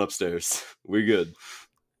back on upstairs. We good.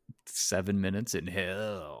 7 minutes in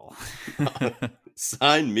hell.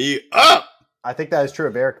 Sign me up. I think that is true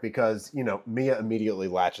of Eric because Mia immediately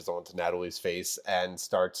latches onto Natalie's face and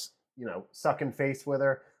starts sucking face with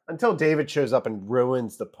her until David shows up and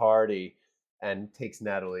ruins the party and takes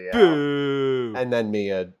Natalie out. Boo. And then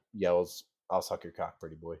Mia yells, "I'll suck your cock,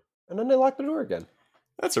 pretty boy." And then they lock the door again.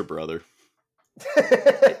 That's her brother.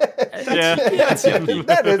 That's yucky.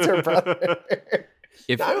 That is her brother.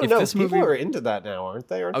 If I don't know. this People movie, are into that now, aren't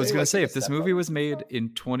they? I was going to say, if this movie was made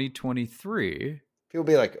in 2023, people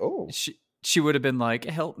be like, "Oh, she would have been like,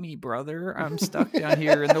 "Help me, brother! I'm stuck down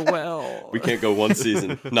here in the well." We can't go one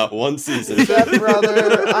season. Not one season. step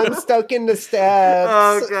brother, I'm stuck in the steps."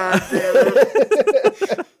 Oh, God damn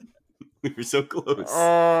it. We were so close.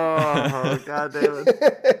 Oh, God damn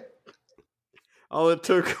it. All it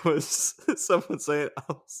took was someone saying,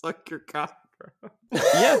 "I'll suck your cock, bro."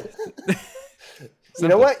 Yeah. You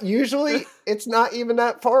know what? Usually it's not even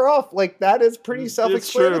that far off. Like, that is pretty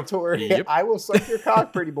self-explanatory. Yep. I will suck your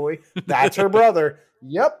cock, pretty boy. That's her brother.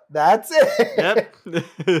 Yep, that's it. Yep.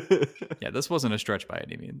 Yeah, this wasn't a stretch by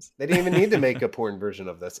any means. They didn't even need to make a porn version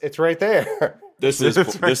of this. It's right there. This is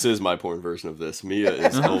That's right. this is my porn version of this. Mia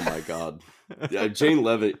is oh my god. Yeah, Jane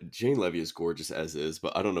Levy is gorgeous as is,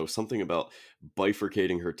 but I don't know, something about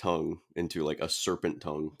bifurcating her tongue into like a serpent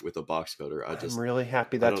tongue with a box cutter. I'm really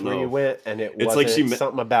happy that's don't where you know. went, and it It's wasn't like she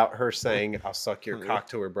something about her saying, "I'll suck your cock"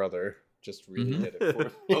 to her brother. Just really Mhm. did it for me.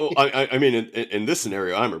 Oh, I mean, in this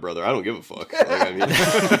scenario, I'm her brother. I don't give a fuck. Like, I mean,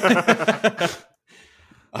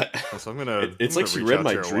 So I'm gonna. It's I'm like gonna she reach read out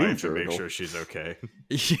my to her dream wife and make journal. sure she's okay.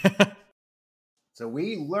 Yeah. So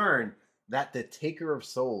we learn that the Taker of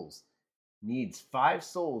Souls needs 5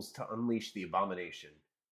 souls to unleash the abomination.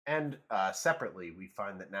 And separately, we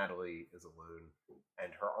find that Natalie is alone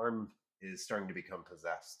and her arm is starting to become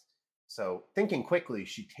possessed. So, thinking quickly,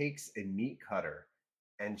 she takes a meat cutter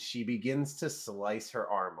and she begins to slice her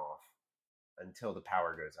arm off until the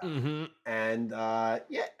power goes out. Mm-hmm. And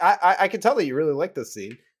yeah, I can tell that you really like this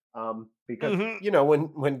scene because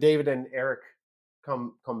when David and Eric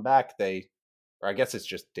come back, or I guess it's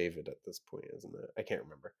just David at this point, isn't it? I can't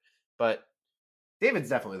remember, but David's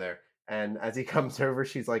definitely there. And as he comes over,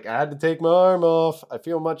 she's like, "I had to take my arm off. I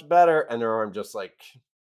feel much better." And her arm just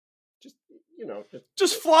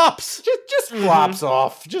flops. just flops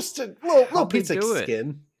off. Just a little How'd they piece of do it?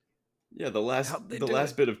 skin. Yeah, the last How'd they do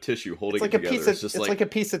it? bit of tissue holding It's like it a together. piece of It's just it's like, like a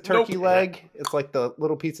piece of turkey nope. leg. It's like the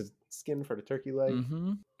little piece of skin for the turkey leg.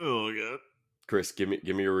 Mm-hmm. Oh god, Chris, give me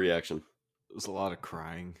your reaction. there's a lot of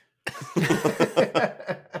crying.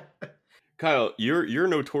 Kyle, you're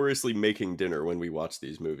notoriously making dinner when we watch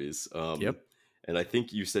these movies. Yep. And I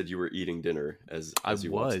think you said you were eating dinner as I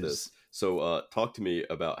you watched was. this. So talk to me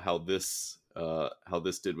about how this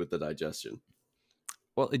did with the digestion.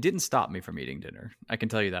 Well, it didn't stop me from eating dinner. I can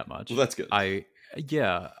tell you that much. Well, that's good. I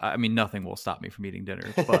mean, nothing will stop me from eating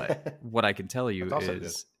dinner. But what I can tell you That's also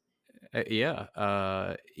is,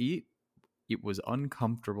 it was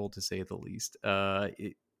uncomfortable to say the least.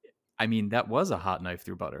 I mean, that was a hot knife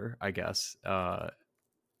through butter, I guess.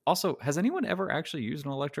 Also, has anyone ever actually used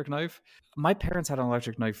an electric knife? My parents had an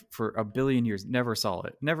electric knife for a billion years. Never saw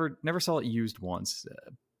it. Never saw it used once.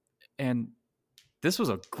 And this was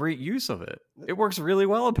a great use of it. It works really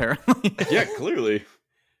well, apparently. Yeah, clearly.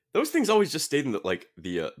 Those things always just stayed in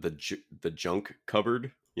the junk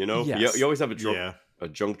cupboard. You know, Yes. you always have a drawer, Yeah. a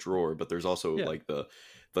junk drawer, but there's also Yeah. like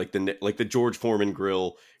the George Foreman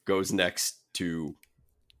grill goes next to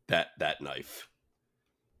that knife.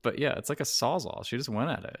 But yeah, it's like a sawzall. She just went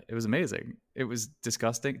at it. It was amazing. It was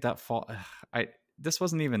disgusting. This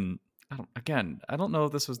wasn't even. I don't know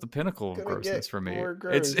if this was the pinnacle of Gonna grossness get for me. more It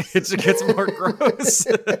gross. gets more gross.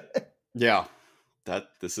 Yeah,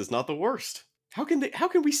 this is not the worst. How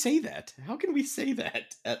can we say that? How can we say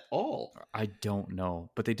that at all? I don't know,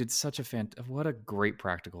 but they did such a what a great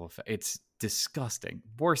practical effect. It's disgusting.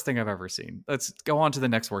 Worst thing I've ever seen. Let's go on to the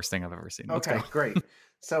next worst thing I've ever seen. Let's Okay, go. great.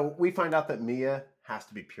 So we find out that Mia has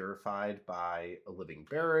to be purified by a living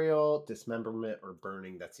burial, dismemberment, or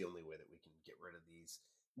burning. That's the only way that we can get rid of these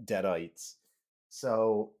deadites.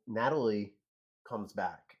 So Natalie comes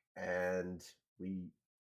back, and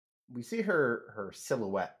we see her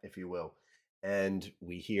silhouette, if you will, and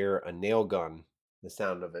we hear a nail gun. The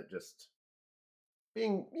sound of it just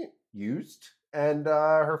being used, and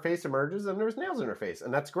her face emerges, and there's nails in her face,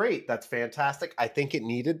 and that's great. That's fantastic. I think it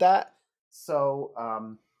needed that. So,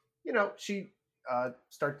 she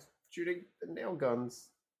starts shooting the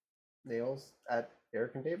nails at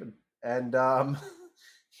Eric and David, and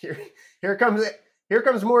here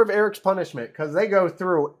comes more of Eric's punishment, because they go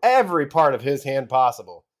through every part of his hand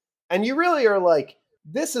possible, and you really are like,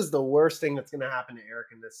 this is the worst thing that's going to happen to Eric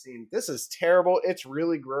in this scene. This is terrible. It's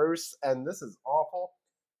really gross, and this is awful.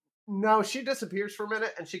 No, she disappears for a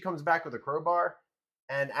minute, and she comes back with a crowbar,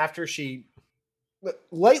 and after she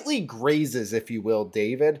lightly grazes, if you will,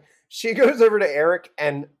 David. She goes over to Eric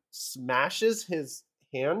and smashes his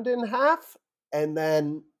hand in half and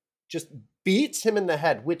then just beats him in the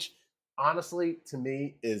head, which honestly to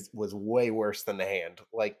me was way worse than the hand.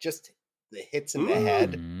 Like just the hits in the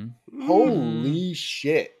head. Mhm. Holy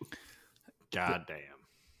shit. God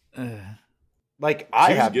damn. Like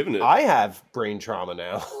She was giving it. I have brain trauma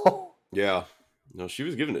now. Yeah, no, she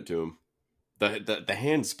was giving it to him. The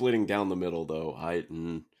hand splitting down the middle, though. I'd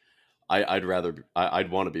want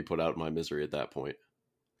to be put out of my misery at that point.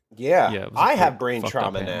 Yeah, Yeah, it was a I pretty have brain fucked up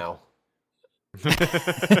trauma hand. now.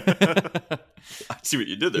 I see what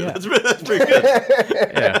you did there. Yeah. That's pretty good.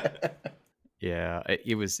 Yeah. Yeah,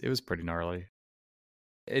 it was pretty gnarly.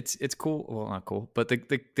 It's cool. Well, not cool, but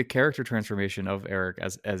the character transformation of Eric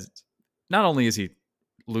as not only is he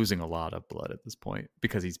losing a lot of blood at this point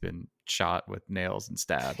because he's been shot with nails and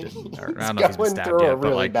stabbed, and or, I don't know if he's been stabbed through a yet, but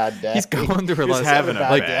really like bad day. he's going through a He's lot of having a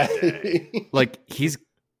like, bad day. like he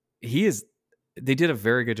is. They did a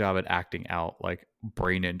very good job at acting out like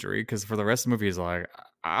brain injury because for the rest of the movie he's like,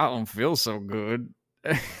 I don't feel so good.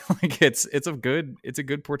 Like it's a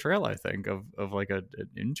good portrayal, I think, of like an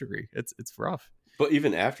injury. It's rough. But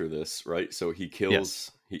even after this, right? So he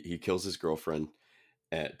kills he kills his girlfriend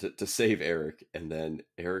to save Eric, and then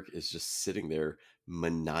Eric is just sitting there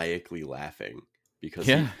maniacally laughing because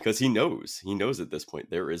he knows at this point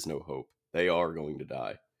there is no hope. They are going to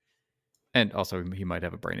die. And also, he might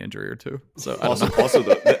have a brain injury or two. So Also,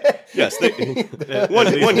 yes, At one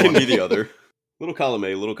least can one. be the other. Little column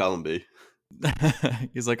A, little column B.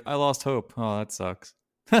 he's like, I lost hope. Oh, that sucks.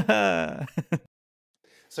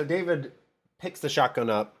 So David picks the shotgun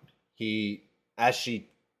up. As she,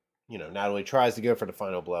 Natalie tries to go for the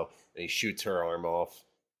final blow, and he shoots her arm off,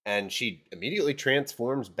 and she immediately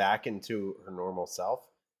transforms back into her normal self.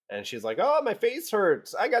 And she's like, "Oh, my face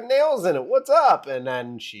hurts. I got nails in it. What's up?" And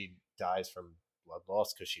then she dies from blood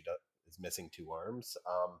loss because she is missing two arms.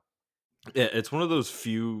 Yeah, it's one of those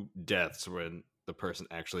few deaths when the person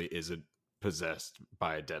actually isn't possessed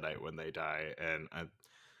by a deadite when they die, and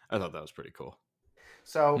I thought that was pretty cool.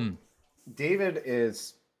 So David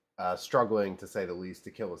is struggling, to say the least,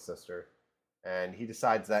 to kill his sister, and he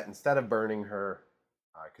decides that instead of burning her,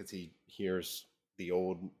 because he hears the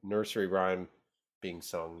old nursery rhyme being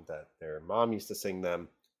sung that their mom used to sing them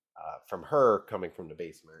from her coming from the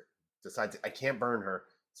basement, decides I can't burn her,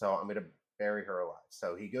 so I'm going to bury her alive.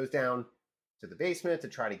 So he goes down to the basement to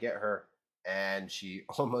try to get her, and she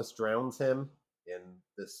almost drowns him in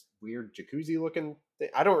this weird jacuzzi looking thing.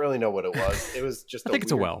 I don't really know what it was. It was just I think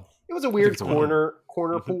it's a well. It was a weird it's a well.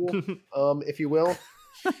 corner pool, if you will.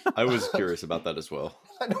 I was curious about that as well.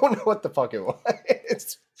 I don't know what the fuck it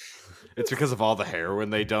was. It's because of all the heroin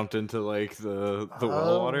they dumped into like the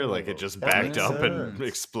well water, like it just that backed makes up and sense.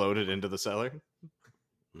 exploded into the cellar.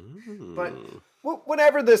 But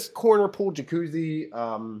whatever this corner pool jacuzzi,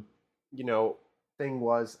 thing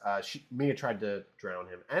was, Mia tried to drown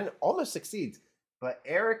him and almost succeeds. But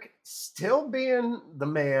Eric, still being the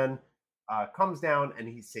man, comes down and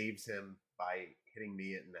he saves him by hitting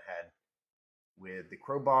Mia in the head with the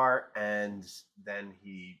crowbar, and then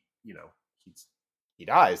he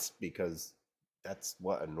dies because that's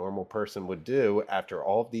what a normal person would do after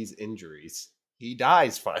all of these injuries. He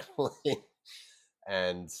dies finally.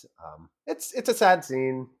 And it's a sad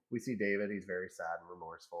scene. We see David, he's very sad and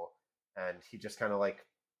remorseful, and he just kind of like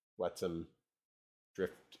lets him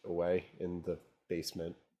drift away in the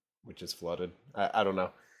basement, which is flooded. I don't know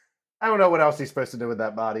what else he's supposed to do with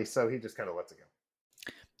that body, so he just kind of lets it go.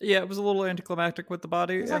 Yeah, it was a little anticlimactic with the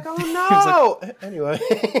body. He's Yeah. like, oh He was no. Anyway.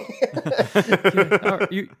 like, "All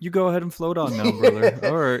right, you go ahead and float on now, brother.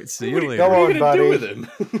 All right, see you later." Go What are on, you gonna do buddy. with him?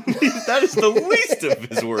 That is the least of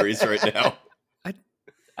his worries right now.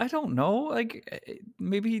 I don't know. Like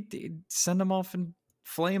maybe send him off in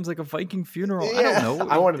flames like a Viking funeral. I Yeah, don't know.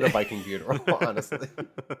 I wanted a Viking funeral, honestly.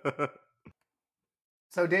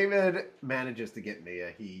 So David manages to get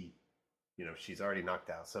Mia. She's already knocked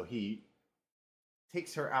out. So he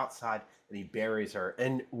takes her outside and he buries her.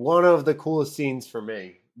 And one of the coolest scenes for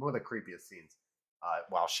me, one of the creepiest scenes,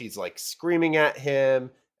 while she's like screaming at him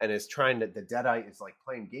and is the Deadite is like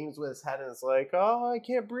playing games with his head and is like, oh, I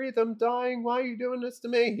can't breathe. I'm dying. Why are you doing this to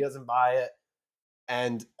me? He doesn't buy it.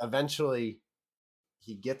 And eventually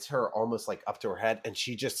he gets her almost like up to her head and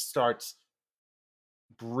she just starts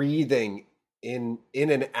breathing in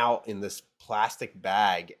and out in this plastic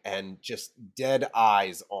bag and just dead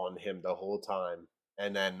eyes on him the whole time.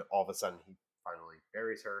 And then all of a sudden he finally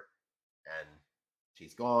buries her and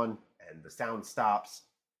she's gone and the sound stops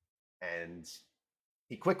and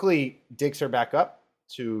he quickly digs her back up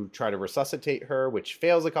to try to resuscitate her, which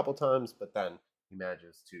fails a couple times, but then he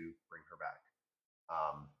manages to bring her back.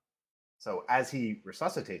 So as he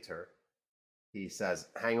resuscitates her, he says,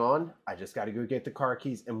 "Hang on, I just got to go get the car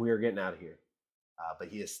keys, and we are getting out of here." But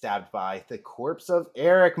he is stabbed by the corpse of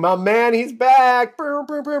Eric. My man, he's back. Was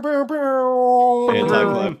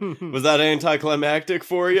that anticlimactic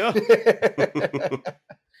for you?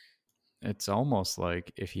 It's almost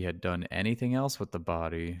like if he had done anything else with the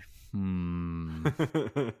body.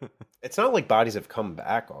 It's not like bodies have come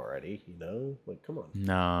back already, Like, come on.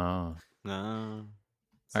 No. No.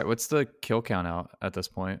 All right, what's the kill count out at this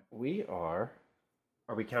point? Are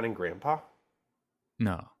we counting Grandpa?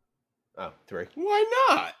 No. Oh, 3. Why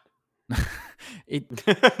not?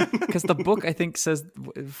 Because the book, I think, says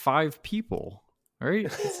 5 people, right?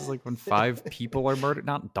 This is like when 5 people are murdered,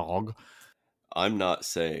 not dog. I'm not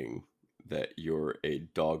saying that you're a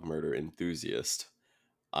dog murder enthusiast.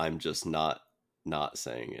 I'm just not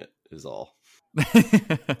saying it is all.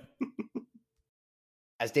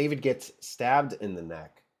 As David gets stabbed in the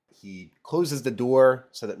neck, he closes the door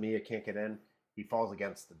so that Mia can't get in. He falls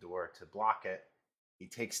against the door to block it. He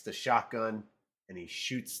takes the shotgun and he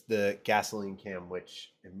shoots the gasoline can,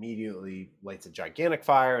 which immediately lights a gigantic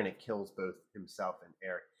fire, and it kills both himself and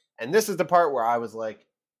Eric. And this is the part where I was like,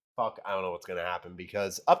 fuck, I don't know what's going to happen,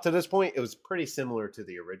 because up to this point, it was pretty similar to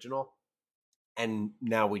the original. And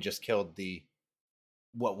now we just killed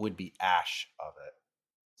what would be Ash of it.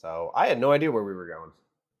 So I had no idea where we were going.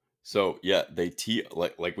 So yeah, they tee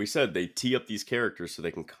like we said, they tee up these characters so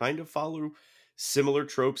they can kind of follow similar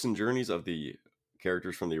tropes and journeys of the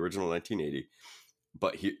characters from the original 1980.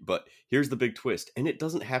 But here's the big twist, and it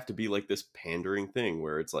doesn't have to be like this pandering thing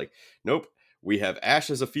where it's like, nope, we have Ash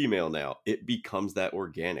as a female now. It becomes that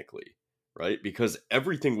organically, right? Because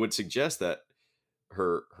everything would suggest that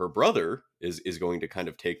her brother is going to kind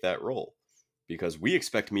of take that role, because we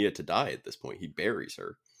expect Mia to die at this point. He buries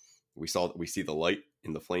her. We see the light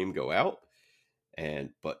in the flame go out,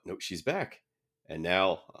 but no, she's back. And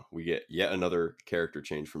now we get yet another character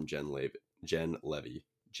change from Jane Levy. Jane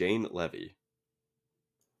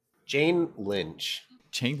Lynch.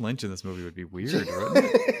 Jane Lynch in this movie would be weird, wouldn't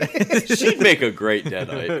it? She'd make a great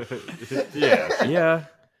Deadite. Yeah.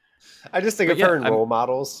 I just think of her in Role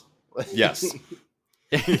Models. Yes.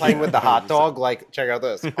 Playing with the hot dog, like, check out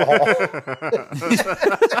this.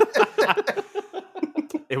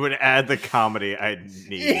 It would add the comedy I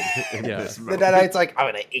need in this The movie. Deadite's like,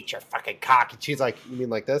 I'm going to eat your fucking cock. And she's like, you mean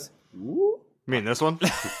like this? Ooh. You mean this one?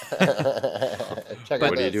 Check out What are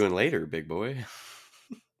you this. doing later, big boy?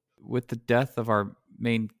 With the death of our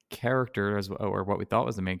main character, or what we thought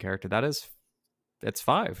was the main character, it's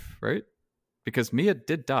 5, right? Because Mia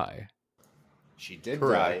did die. She did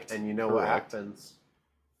Correct. die, and you know what Correct. happens?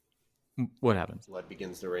 What happens? Blood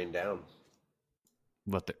begins to rain down.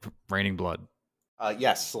 Raining blood.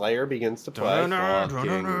 Yes, Slayer begins to play.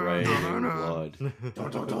 Fucking raining blood.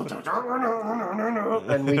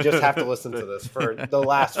 And we just have to listen to this for the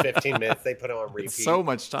last 15 minutes. They put it on repeat. It's so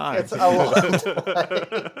much time. It's a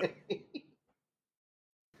lot.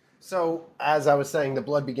 So, as I was saying, the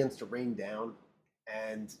blood begins to rain down,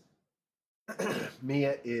 and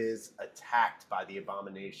Mia is attacked by the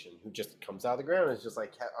abomination, who just comes out of the ground and is just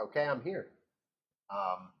like, okay, I'm here.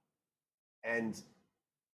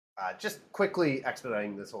 Just quickly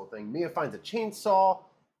expediting this whole thing, Mia finds a chainsaw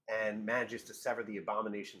and manages to sever the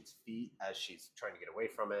abomination's feet as she's trying to get away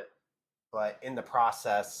from it. But in the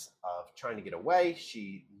process of trying to get away,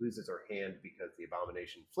 she loses her hand because the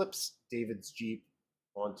abomination flips David's Jeep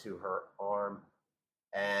onto her arm.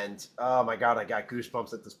 And oh my God, I got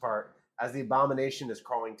goosebumps at this part. As the abomination is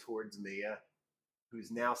crawling towards Mia,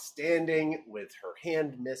 who's now standing with her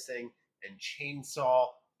hand missing and chainsaw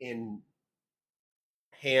in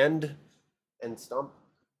hand and stump,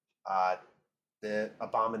 the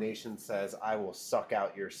abomination says, "I will suck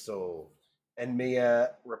out your soul." And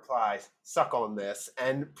Mia replies, "Suck on this,"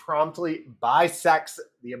 and promptly bisects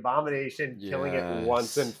the abomination, killing it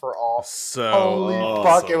once and for all. So holy awesome.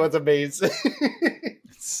 fuck, it was amazing.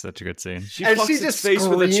 It's such a good scene. She And fucks she its just face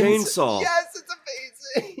with a screams. chainsaw. Yes, it's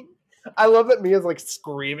amazing. I love that Mia's like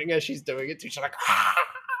screaming as she's doing it too. She's like,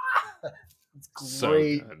 it's So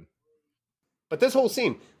great. good. But this whole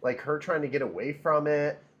scene, like her trying to get away from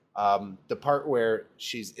it, the part where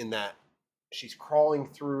she's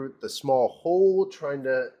crawling through the small hole, trying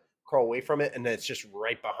to crawl away from it, and then it's just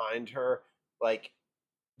right behind her. Like,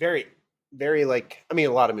 very, very, like, I mean,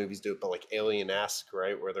 a lot of movies do it, but like Alien-esque,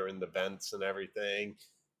 right? Where they're in the vents and everything.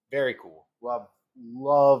 Very cool.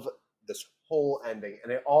 Love this whole ending.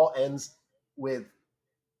 And it all ends with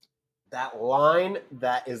that line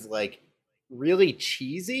that is like really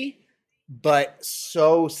cheesy, but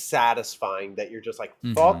so satisfying that you're just like,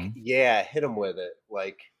 fuck Mhm. yeah, hit him with it.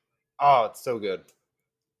 Like, oh, it's so good.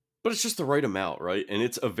 But it's just the right amount, right? And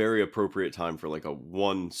it's a very appropriate time for like a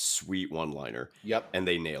one sweet one-liner, Yep. and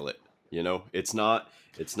they nail it. You know, it's not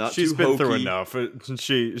She's too been through hokey. enough.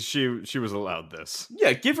 She was allowed this.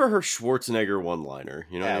 Yeah, give her Schwarzenegger one-liner.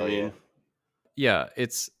 You know what I Hell mean? Yeah,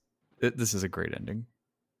 this is a great ending.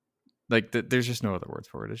 Like there's just no other words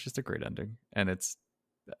for it. It's just a great ending, and it's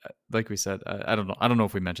like we said. I don't know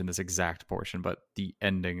if we mentioned this exact portion, but the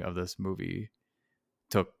ending of this movie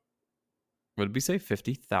took, what did we say,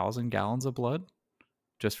 50,000 gallons of blood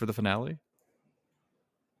just for the finale?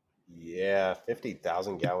 Yeah,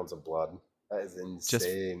 50,000 gallons of blood. That is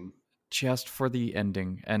insane. Just for the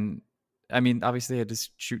ending. And I mean, obviously they had to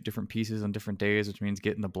shoot different pieces on different days, which means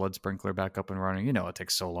getting the blood sprinkler back up and running. You know, it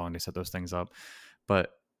takes so long to set those things up,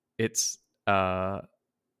 but it's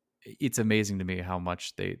amazing to me how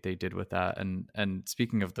much they did with that. And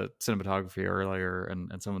speaking of the cinematography earlier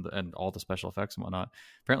and some of the, and all the special effects and whatnot,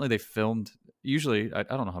 apparently they filmed, usually I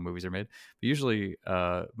don't know how movies are made, but usually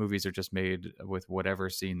movies are just made with whatever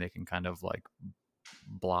scene they can kind of like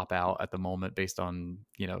blop out at the moment based on,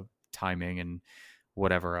 you know, timing and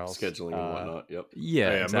whatever else, Scheduling and whatnot. Yep. Yeah,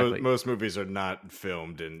 Oh, yeah, exactly. Most movies are not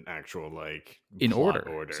filmed in actual like In plot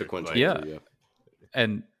order. Sequential. Like, Yeah. Yeah.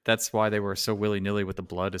 And that's why they were so willy-nilly with the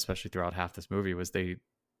blood, especially throughout half this movie, was they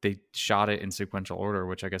shot it in sequential order,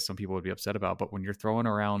 which I guess some people would be upset about. But when you're throwing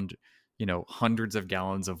around, you know, hundreds of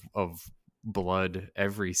gallons of blood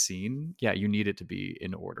every scene, yeah, you need it to be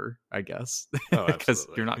in order, I guess. Oh, Because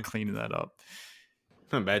absolutely. you're not cleaning that up.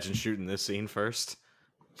 Imagine shooting this scene first.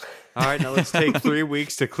 All right, now let's take 3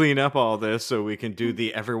 weeks to clean up all this so we can do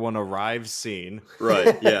the everyone arrives scene.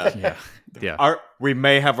 Right. Yeah. Yeah. We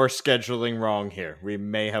may have our scheduling wrong here. We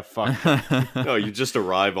may have fucked up. No, you just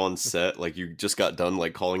arrive on set, like you just got done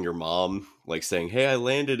like calling your mom, like saying, "Hey, I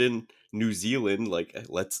landed in New Zealand. Like,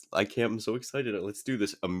 I'm so excited. Let's do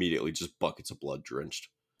this immediately." Just buckets of blood drenched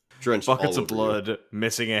Buckets all of over you. blood,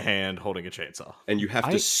 missing a hand, holding a chainsaw. And you have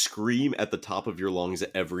to scream at the top of your lungs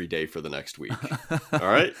every day for the next week. All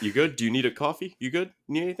right, you good? Do you need a coffee? You good?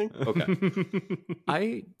 Need anything?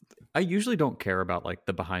 Okay. I usually don't care about like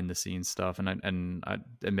the behind the scenes stuff, and I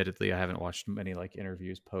admittedly I haven't watched many like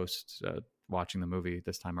interviews post watching the movie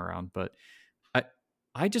this time around, but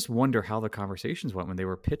I just wonder how the conversations went when they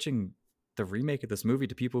were pitching the remake of this movie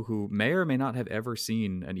to people who may or may not have ever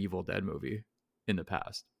seen an Evil Dead movie in the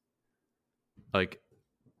past. Like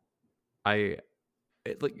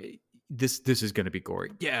this is going to be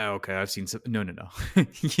gory. Yeah, okay, I've seen some. No.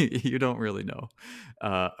 you don't really know.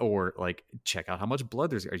 Or like, check out how much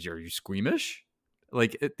blood there's. Are you squeamish?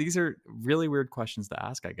 Like, these are really weird questions to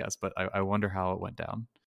ask, I guess. But I wonder how it went down.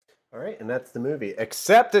 All right, and that's the movie.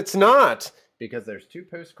 Except it's not, because there's two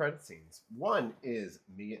post-credit scenes. One is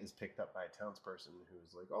Mia is picked up by a townsperson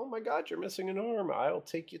who's like, "Oh my God, you're missing an arm. I'll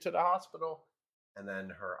take you to the hospital." And then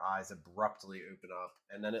her eyes abruptly open up,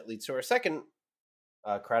 and then it leads to our second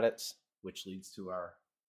credits, which leads to our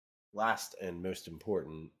last and most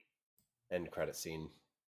important end credit scene,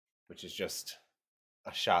 which is just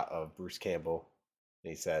a shot of Bruce Campbell,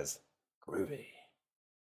 and he says, "Groovy,"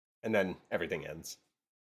 and then everything ends.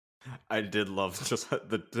 I did love just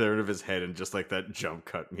the turn of his head and just like that jump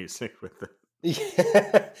cut music with it.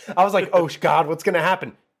 Yeah. I was like, "Oh God, what's gonna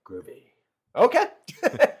happen?" Groovy. Okay,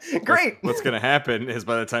 great. What's going to happen is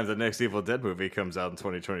by the time the next Evil Dead movie comes out in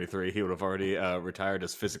 2023, he would have already retired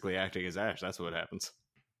as physically acting as Ash. That's what happens.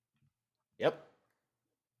 Yep,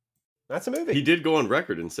 that's a movie. He did go on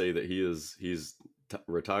record and say that he's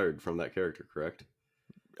retired from that character, correct?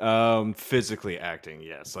 Physically acting,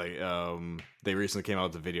 yes. Like they recently came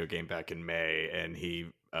out with the video game back in May, and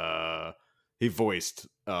he voiced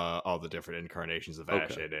all the different incarnations of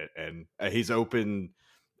Ash in it, and he's open.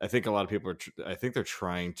 I think a lot of people I think they're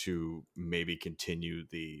trying to maybe continue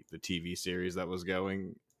the TV series that was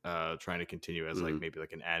going, trying to continue as like maybe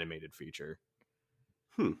like an animated feature.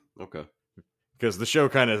 Okay. Because the show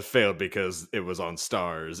kind of failed because it was on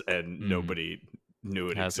Stars and nobody knew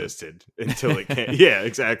it existed until it can't. Yeah,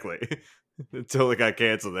 exactly. Until it got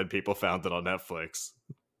canceled, then people found it on Netflix.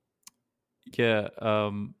 Yeah.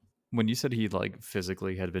 When you said he like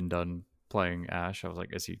physically had been done playing Ash, I was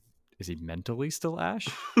like, is he mentally still Ash?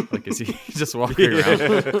 Like, is he just walking around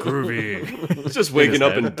groovy? Just waking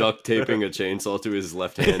up and duct taping a chainsaw to his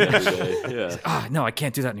left hand every day. Yeah. No, I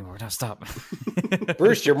can't do that anymore. No, stop.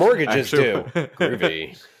 Bruce, your mortgage is due.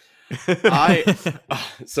 Groovy.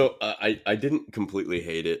 I didn't completely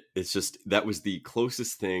hate it. It's just that was the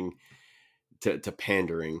closest thing to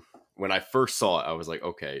pandering. When I first saw it, I was like,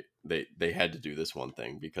 okay, they had to do this one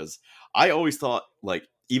thing, because I always thought like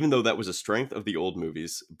even though that was a strength of the old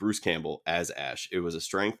movies, Bruce Campbell as Ash, it was a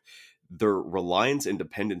strength. Their reliance and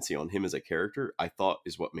dependency on him as a character, I thought,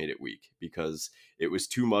 is what made it weak, because it was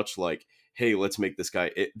too much like, hey, let's make this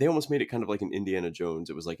guy. They almost made it kind of like an Indiana Jones.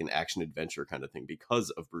 It was like an action adventure kind of thing because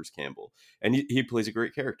of Bruce Campbell. And he plays a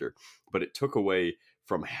great character, but it took away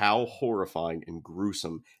from how horrifying and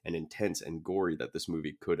gruesome and intense and gory that this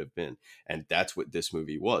movie could have been. And that's what this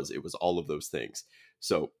movie was. It was all of those things.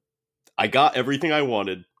 So I got everything I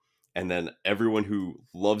wanted. And then everyone who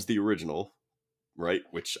loves the original, right,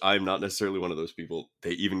 which I'm not necessarily one of those people,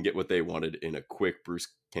 they even get what they wanted in a quick Bruce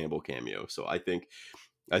Campbell cameo. So I think,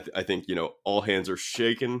 you know, all hands are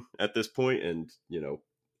shaken at this point, and, you know,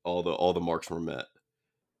 all the marks were met.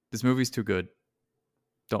 This movie's too good.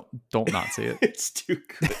 Don't not see it. It's too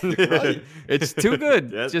good. Right. It's too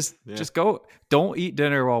good. Yeah, Just go. Don't eat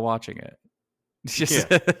dinner while watching it. Just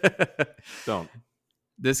Don't.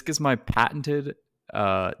 This gets my patented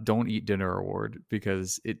don't eat dinner award,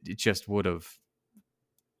 because it just would have.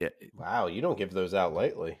 Wow, you don't give those out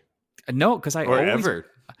lightly. No, because I Or always, ever.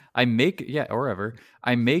 I make or ever.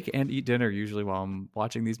 I make and eat dinner usually while I'm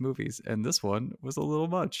watching these movies, and this one was a little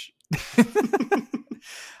much. To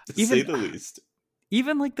say the least.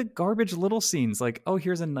 Even like the garbage little scenes, like, oh,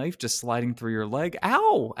 here's a knife just sliding through your leg.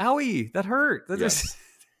 Ow, owie, that hurt. Yes.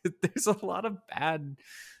 There's a lot of bad.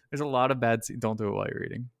 There's a lot of bad scenes. Don't do it while you're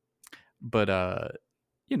eating. But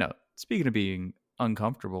you know, speaking of being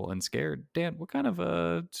uncomfortable and scared, Dan, what kind of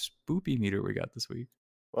a spoopy meter we got this week?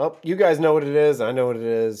 Well, you guys know what it is. I know what it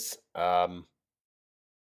is. So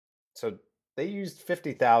they used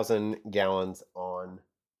 50,000 gallons on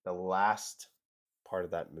the last part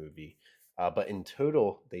of that movie. But in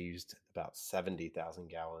total, they used about 70,000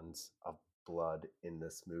 gallons of blood in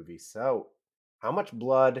this movie. So how much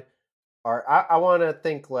blood I want to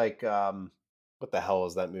think like, what the hell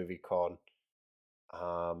is that movie called?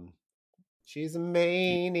 She's a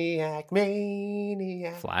maniac.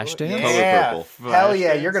 Flashdance? Yeah. Color Purple. Hell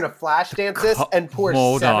yeah, you're going to flash dance this and pour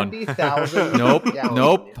Hold on. 70,000 Nope. gallons.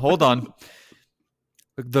 Nope. Hold on.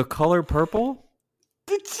 The Color Purple?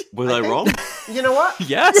 Was I wrong? You know what?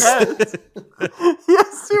 Yes.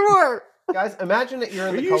 Yes, you were. Guys, imagine that you're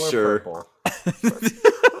in Are the you color sure? purple.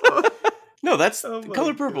 No, that's Oh my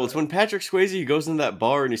Color Purple. God. It's when Patrick Swayze, he goes into that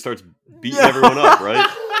bar and he starts beating everyone up, right?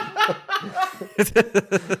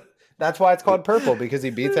 That's why it's called purple, because he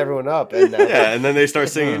beats everyone up. And Yeah, and then they start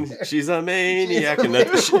singing, "She's a maniac," and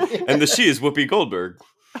the she is Whoopi Goldberg.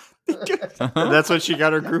 And that's when she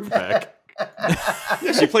got her groove back.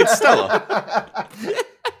 Yeah, she played Stella.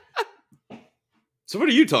 So what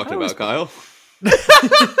are you talking about, Kyle?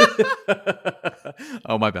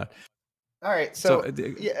 Oh, my bad. All right, so So,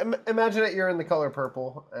 yeah, imagine that you're in the color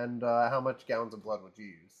purple, and how much gallons of blood would you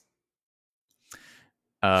use?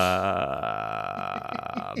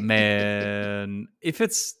 Man, if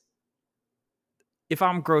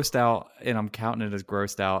I'm grossed out and I'm counting it as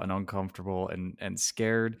grossed out and uncomfortable and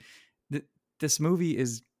scared, this movie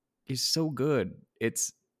is so good.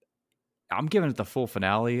 I'm giving it the full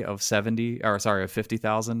finale of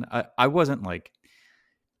 50,000. I wasn't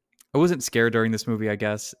scared during this movie, I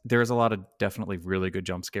guess. There's a lot of definitely really good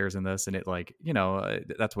jump scares in this, and it, like, you know,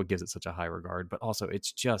 that's what gives it such a high regard. But also,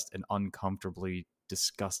 it's just an uncomfortably,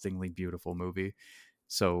 disgustingly beautiful movie.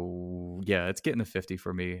 So yeah, it's getting a 50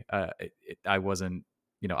 for me. I wasn't,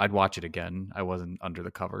 you know, I'd watch it again. I wasn't under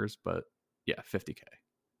the covers, but yeah, 50K.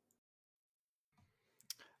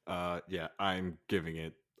 Yeah, I'm giving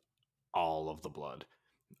it all of the blood.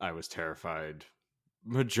 I was terrified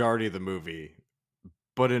majority of the movie,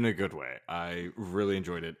 but in a good way. I really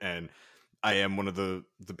enjoyed it, and I am one of the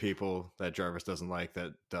people that Jarvis doesn't like,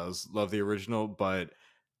 that does love the original, but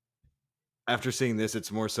after seeing this,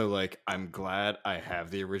 it's more so like, I'm glad I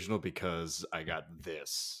have the original because I got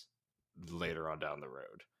this later on down the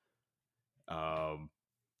road.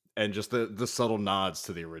 And just the subtle nods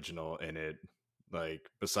to the original in it, like,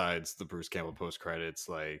 besides the Bruce Campbell post credits,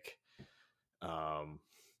 like,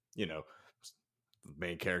 you know, the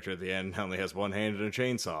main character at the end only has one hand and a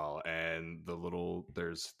chainsaw, and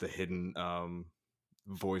there's the hidden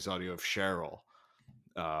voice audio of Cheryl.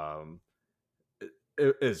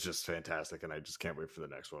 It's just fantastic, and I just can't wait for the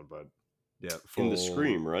next one. But yeah, In the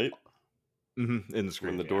Scream, right? Mm-hmm, in the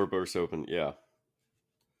Scream, When the door bursts open, yeah.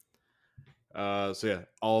 So yeah,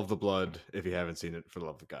 all of the blood. If you haven't seen it, for the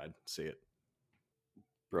love of God, see it,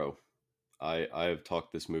 Bro, I have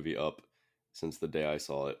talked this movie up since the day I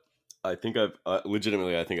saw it. I think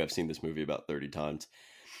I've seen this movie about 30 times,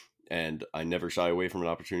 and I never shy away from an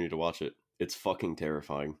opportunity to watch it. It's fucking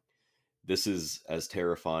terrifying. This is as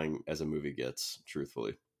terrifying as a movie gets,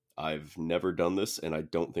 truthfully. I've never done this, and I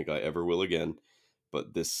don't think I ever will again,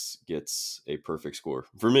 but this gets a perfect score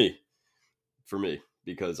for me.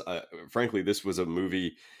 Because frankly, this was a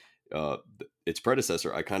movie, its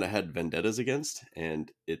predecessor, I kind of had vendettas against,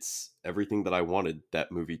 and it's everything that I wanted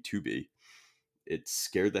that movie to be. It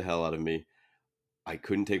scared the hell out of me. I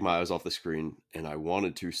couldn't take my eyes off the screen, and I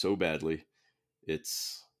wanted to so badly.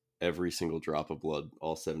 It's every single drop of blood,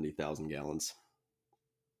 all 70,000 gallons.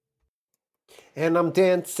 And I'm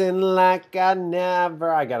dancing like I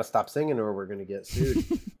gotta stop singing or we're gonna get sued.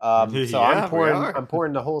 So Yeah, I'm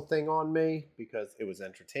pouring the whole thing on me because it was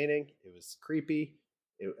entertaining, it was creepy,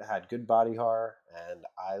 it had good body horror, and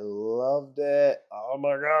I loved it. Oh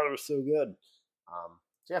my god, it was so good.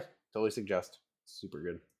 So yeah, totally suggest. Super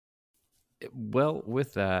good. Well,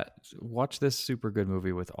 with that, watch this super good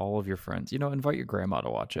movie with all of your friends. Invite your grandma to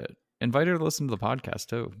watch it. Invite her to listen to the podcast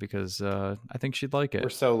too, because I think she'd like it. We're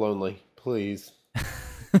so lonely. Please.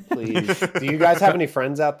 Please. Do you guys have any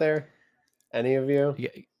friends out there? Any of you? Yeah,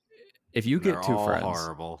 if you get They're two all friends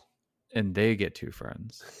horrible. and they get two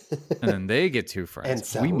friends and then they get two friends, And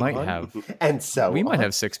so we might on. have might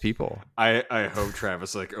have 6 people. I hope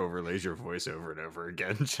Travis like overlays your voice over and over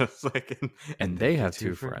again, just like And they have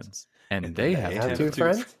two friends. And they have two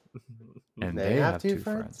friends. And They they have have two two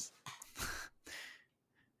friends? friends.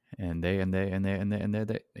 And they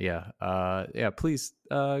yeah, please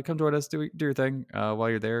come join us, do your thing while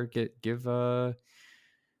you're there. Give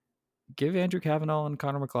Andrew Cavanaugh and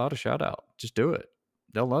Connor McLeod a shout out. Just do it.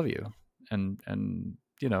 They'll love you. And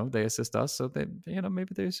they assist us, so they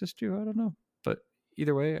maybe they assist you, I don't know. But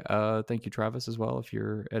either way, thank you, Travis, as well, if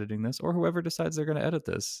you're editing this, or whoever decides they're going to edit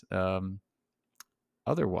this.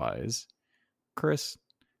 Otherwise, Chris,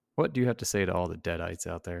 what do you have to say to all the Deadites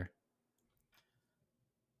out there?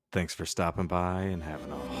 Thanks for stopping by and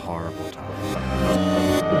having a horrible time.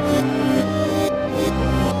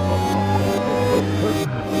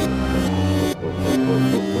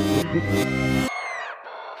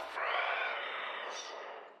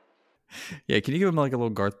 Yeah, can you give him like a little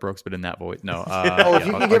Garth Brooks, but in that voice? No. If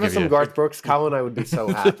you could give us some Garth Brooks, Colin, I would be so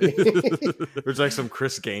happy. There's like some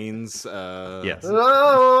Chris Gaines. Yes.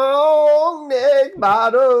 Long neck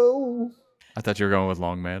bottle. I thought you were going with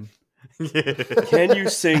Long Man. Can you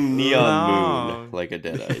sing Neon No. Moon like a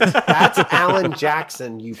Deadite? That's Alan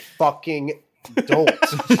Jackson, you fucking dolt.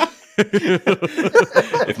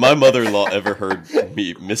 If my mother-in-law ever heard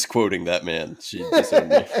me misquoting that man, she'd disown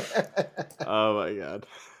me. Oh my god.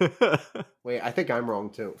 Wait, I think I'm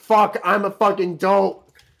wrong too. Fuck, I'm a fucking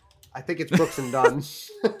dolt. I think it's Brooks and Dunn.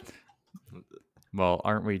 Well,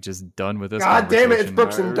 aren't we just done with this? God damn it, it's conversation?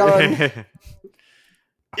 Brooks and Dunn.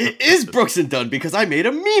 It is Brooks and Dunn because I made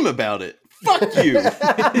a meme about it. Fuck you.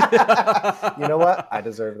 You know what? I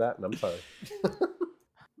deserve that, and I'm sorry.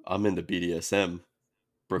 I'm into BDSM.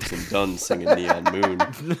 Brooks and Dunn singing Neon Moon.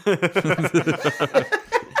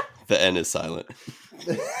 The N is silent.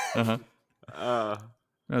 Uh-huh.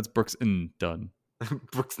 That's Brooks and Dunn.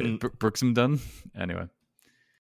 Brooks Brooks and Dunn. Anyway.